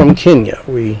way from Kenya.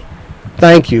 We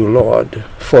thank you, Lord,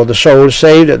 for the souls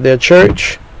saved at their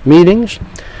church meetings.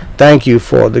 Thank you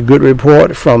for the good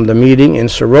report from the meeting in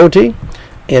Soroti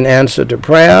in answer to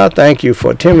prayer. Thank you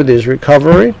for Timothy's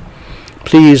recovery.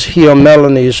 Please heal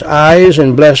Melanie's eyes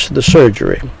and bless the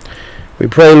surgery. We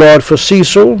pray, Lord, for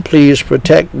Cecil. Please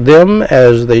protect them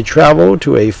as they travel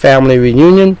to a family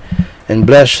reunion and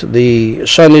bless the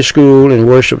Sunday school and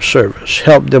worship service.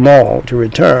 Help them all to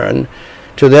return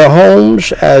to their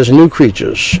homes as new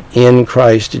creatures in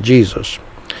Christ Jesus.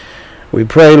 We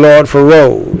pray, Lord, for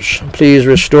Rose. Please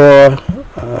restore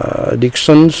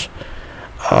Dixon's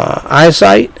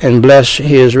eyesight and bless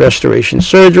his restoration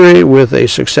surgery with a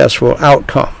successful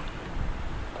outcome.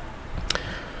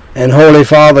 And Holy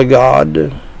Father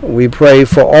God, we pray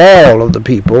for all of the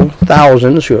people,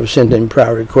 thousands who have sent in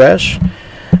prayer requests,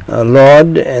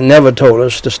 Lord, and never told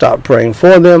us to stop praying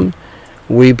for them.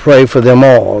 We pray for them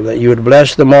all, that you would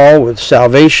bless them all with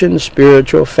salvation,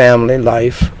 spiritual, family,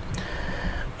 life,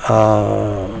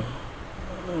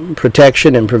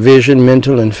 protection and provision,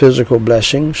 mental and physical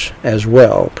blessings as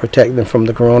well. Protect them from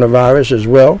the coronavirus as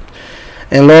well.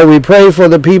 And Lord, we pray for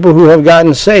the people who have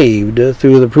gotten saved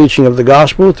through the preaching of the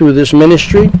gospel, through this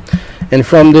ministry, and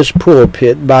from this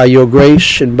pulpit, by your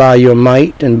grace and by your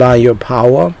might and by your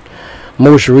power.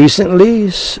 Most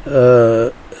recently,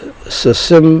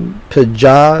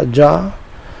 Sasimpijaja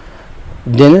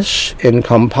Dennis in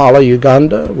Kampala,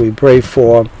 Uganda. We pray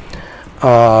for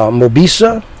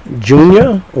Mobisa,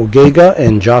 Junior, Ogega,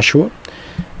 and Joshua.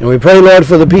 And we pray, Lord,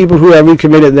 for the people who have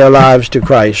recommitted their lives to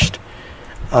Christ.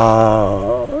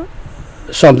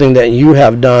 Something that you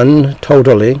have done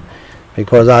totally,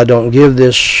 because I don't give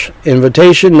this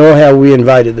invitation, nor have we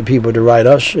invited the people to write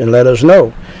us and let us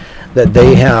know that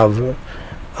they have,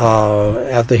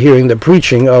 after hearing the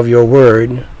preaching of your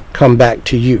word, come back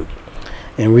to you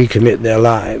and recommit their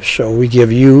lives. So we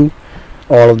give you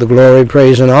all of the glory,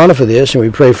 praise, and honor for this, and we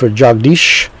pray for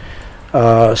Jagdish,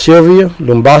 Sylvia,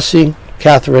 Lumbasi,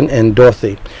 Catherine, and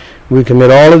Dorothy. We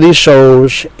commit all of these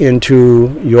souls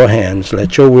into your hands.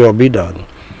 Let your will be done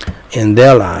in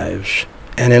their lives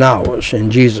and in ours. In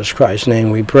Jesus Christ's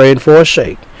name we pray and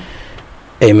forsake.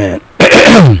 Amen.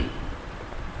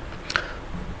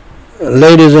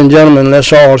 Ladies and gentlemen,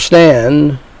 let's all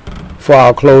stand for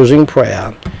our closing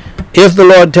prayer. If the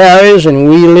Lord tarries and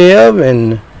we live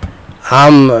and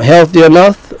I'm healthy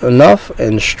enough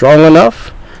and strong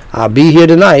enough, I'll be here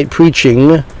tonight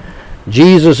preaching.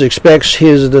 Jesus expects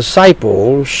his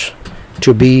disciples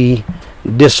to be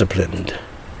disciplined.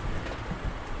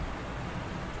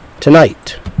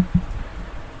 Tonight,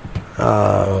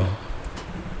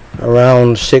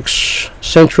 around 6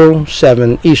 Central,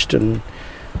 7 Eastern,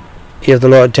 if the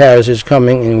Lord tarries his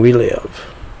coming and we live.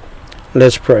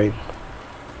 Let's pray.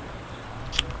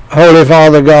 Holy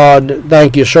Father God,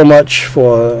 thank you so much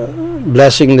for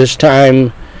blessing this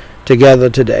time together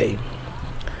today.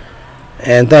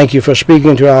 And thank you for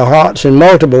speaking to our hearts in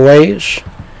multiple ways.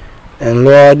 And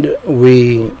Lord,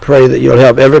 we pray that you'll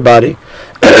help everybody,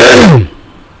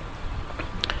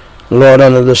 Lord,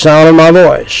 under the sound of my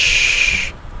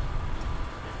voice,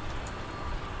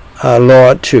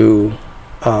 Lord, to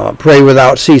pray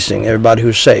without ceasing, everybody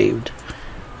who's saved.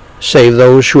 Save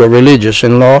those who are religious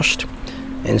and lost,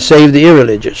 and save the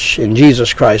irreligious. In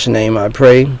Jesus Christ's name I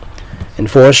pray and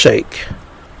forsake,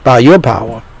 by your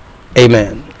power.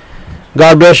 Amen.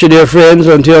 God bless you, dear friends.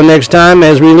 Until next time,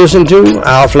 as we listen to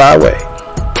I'll Fly Away.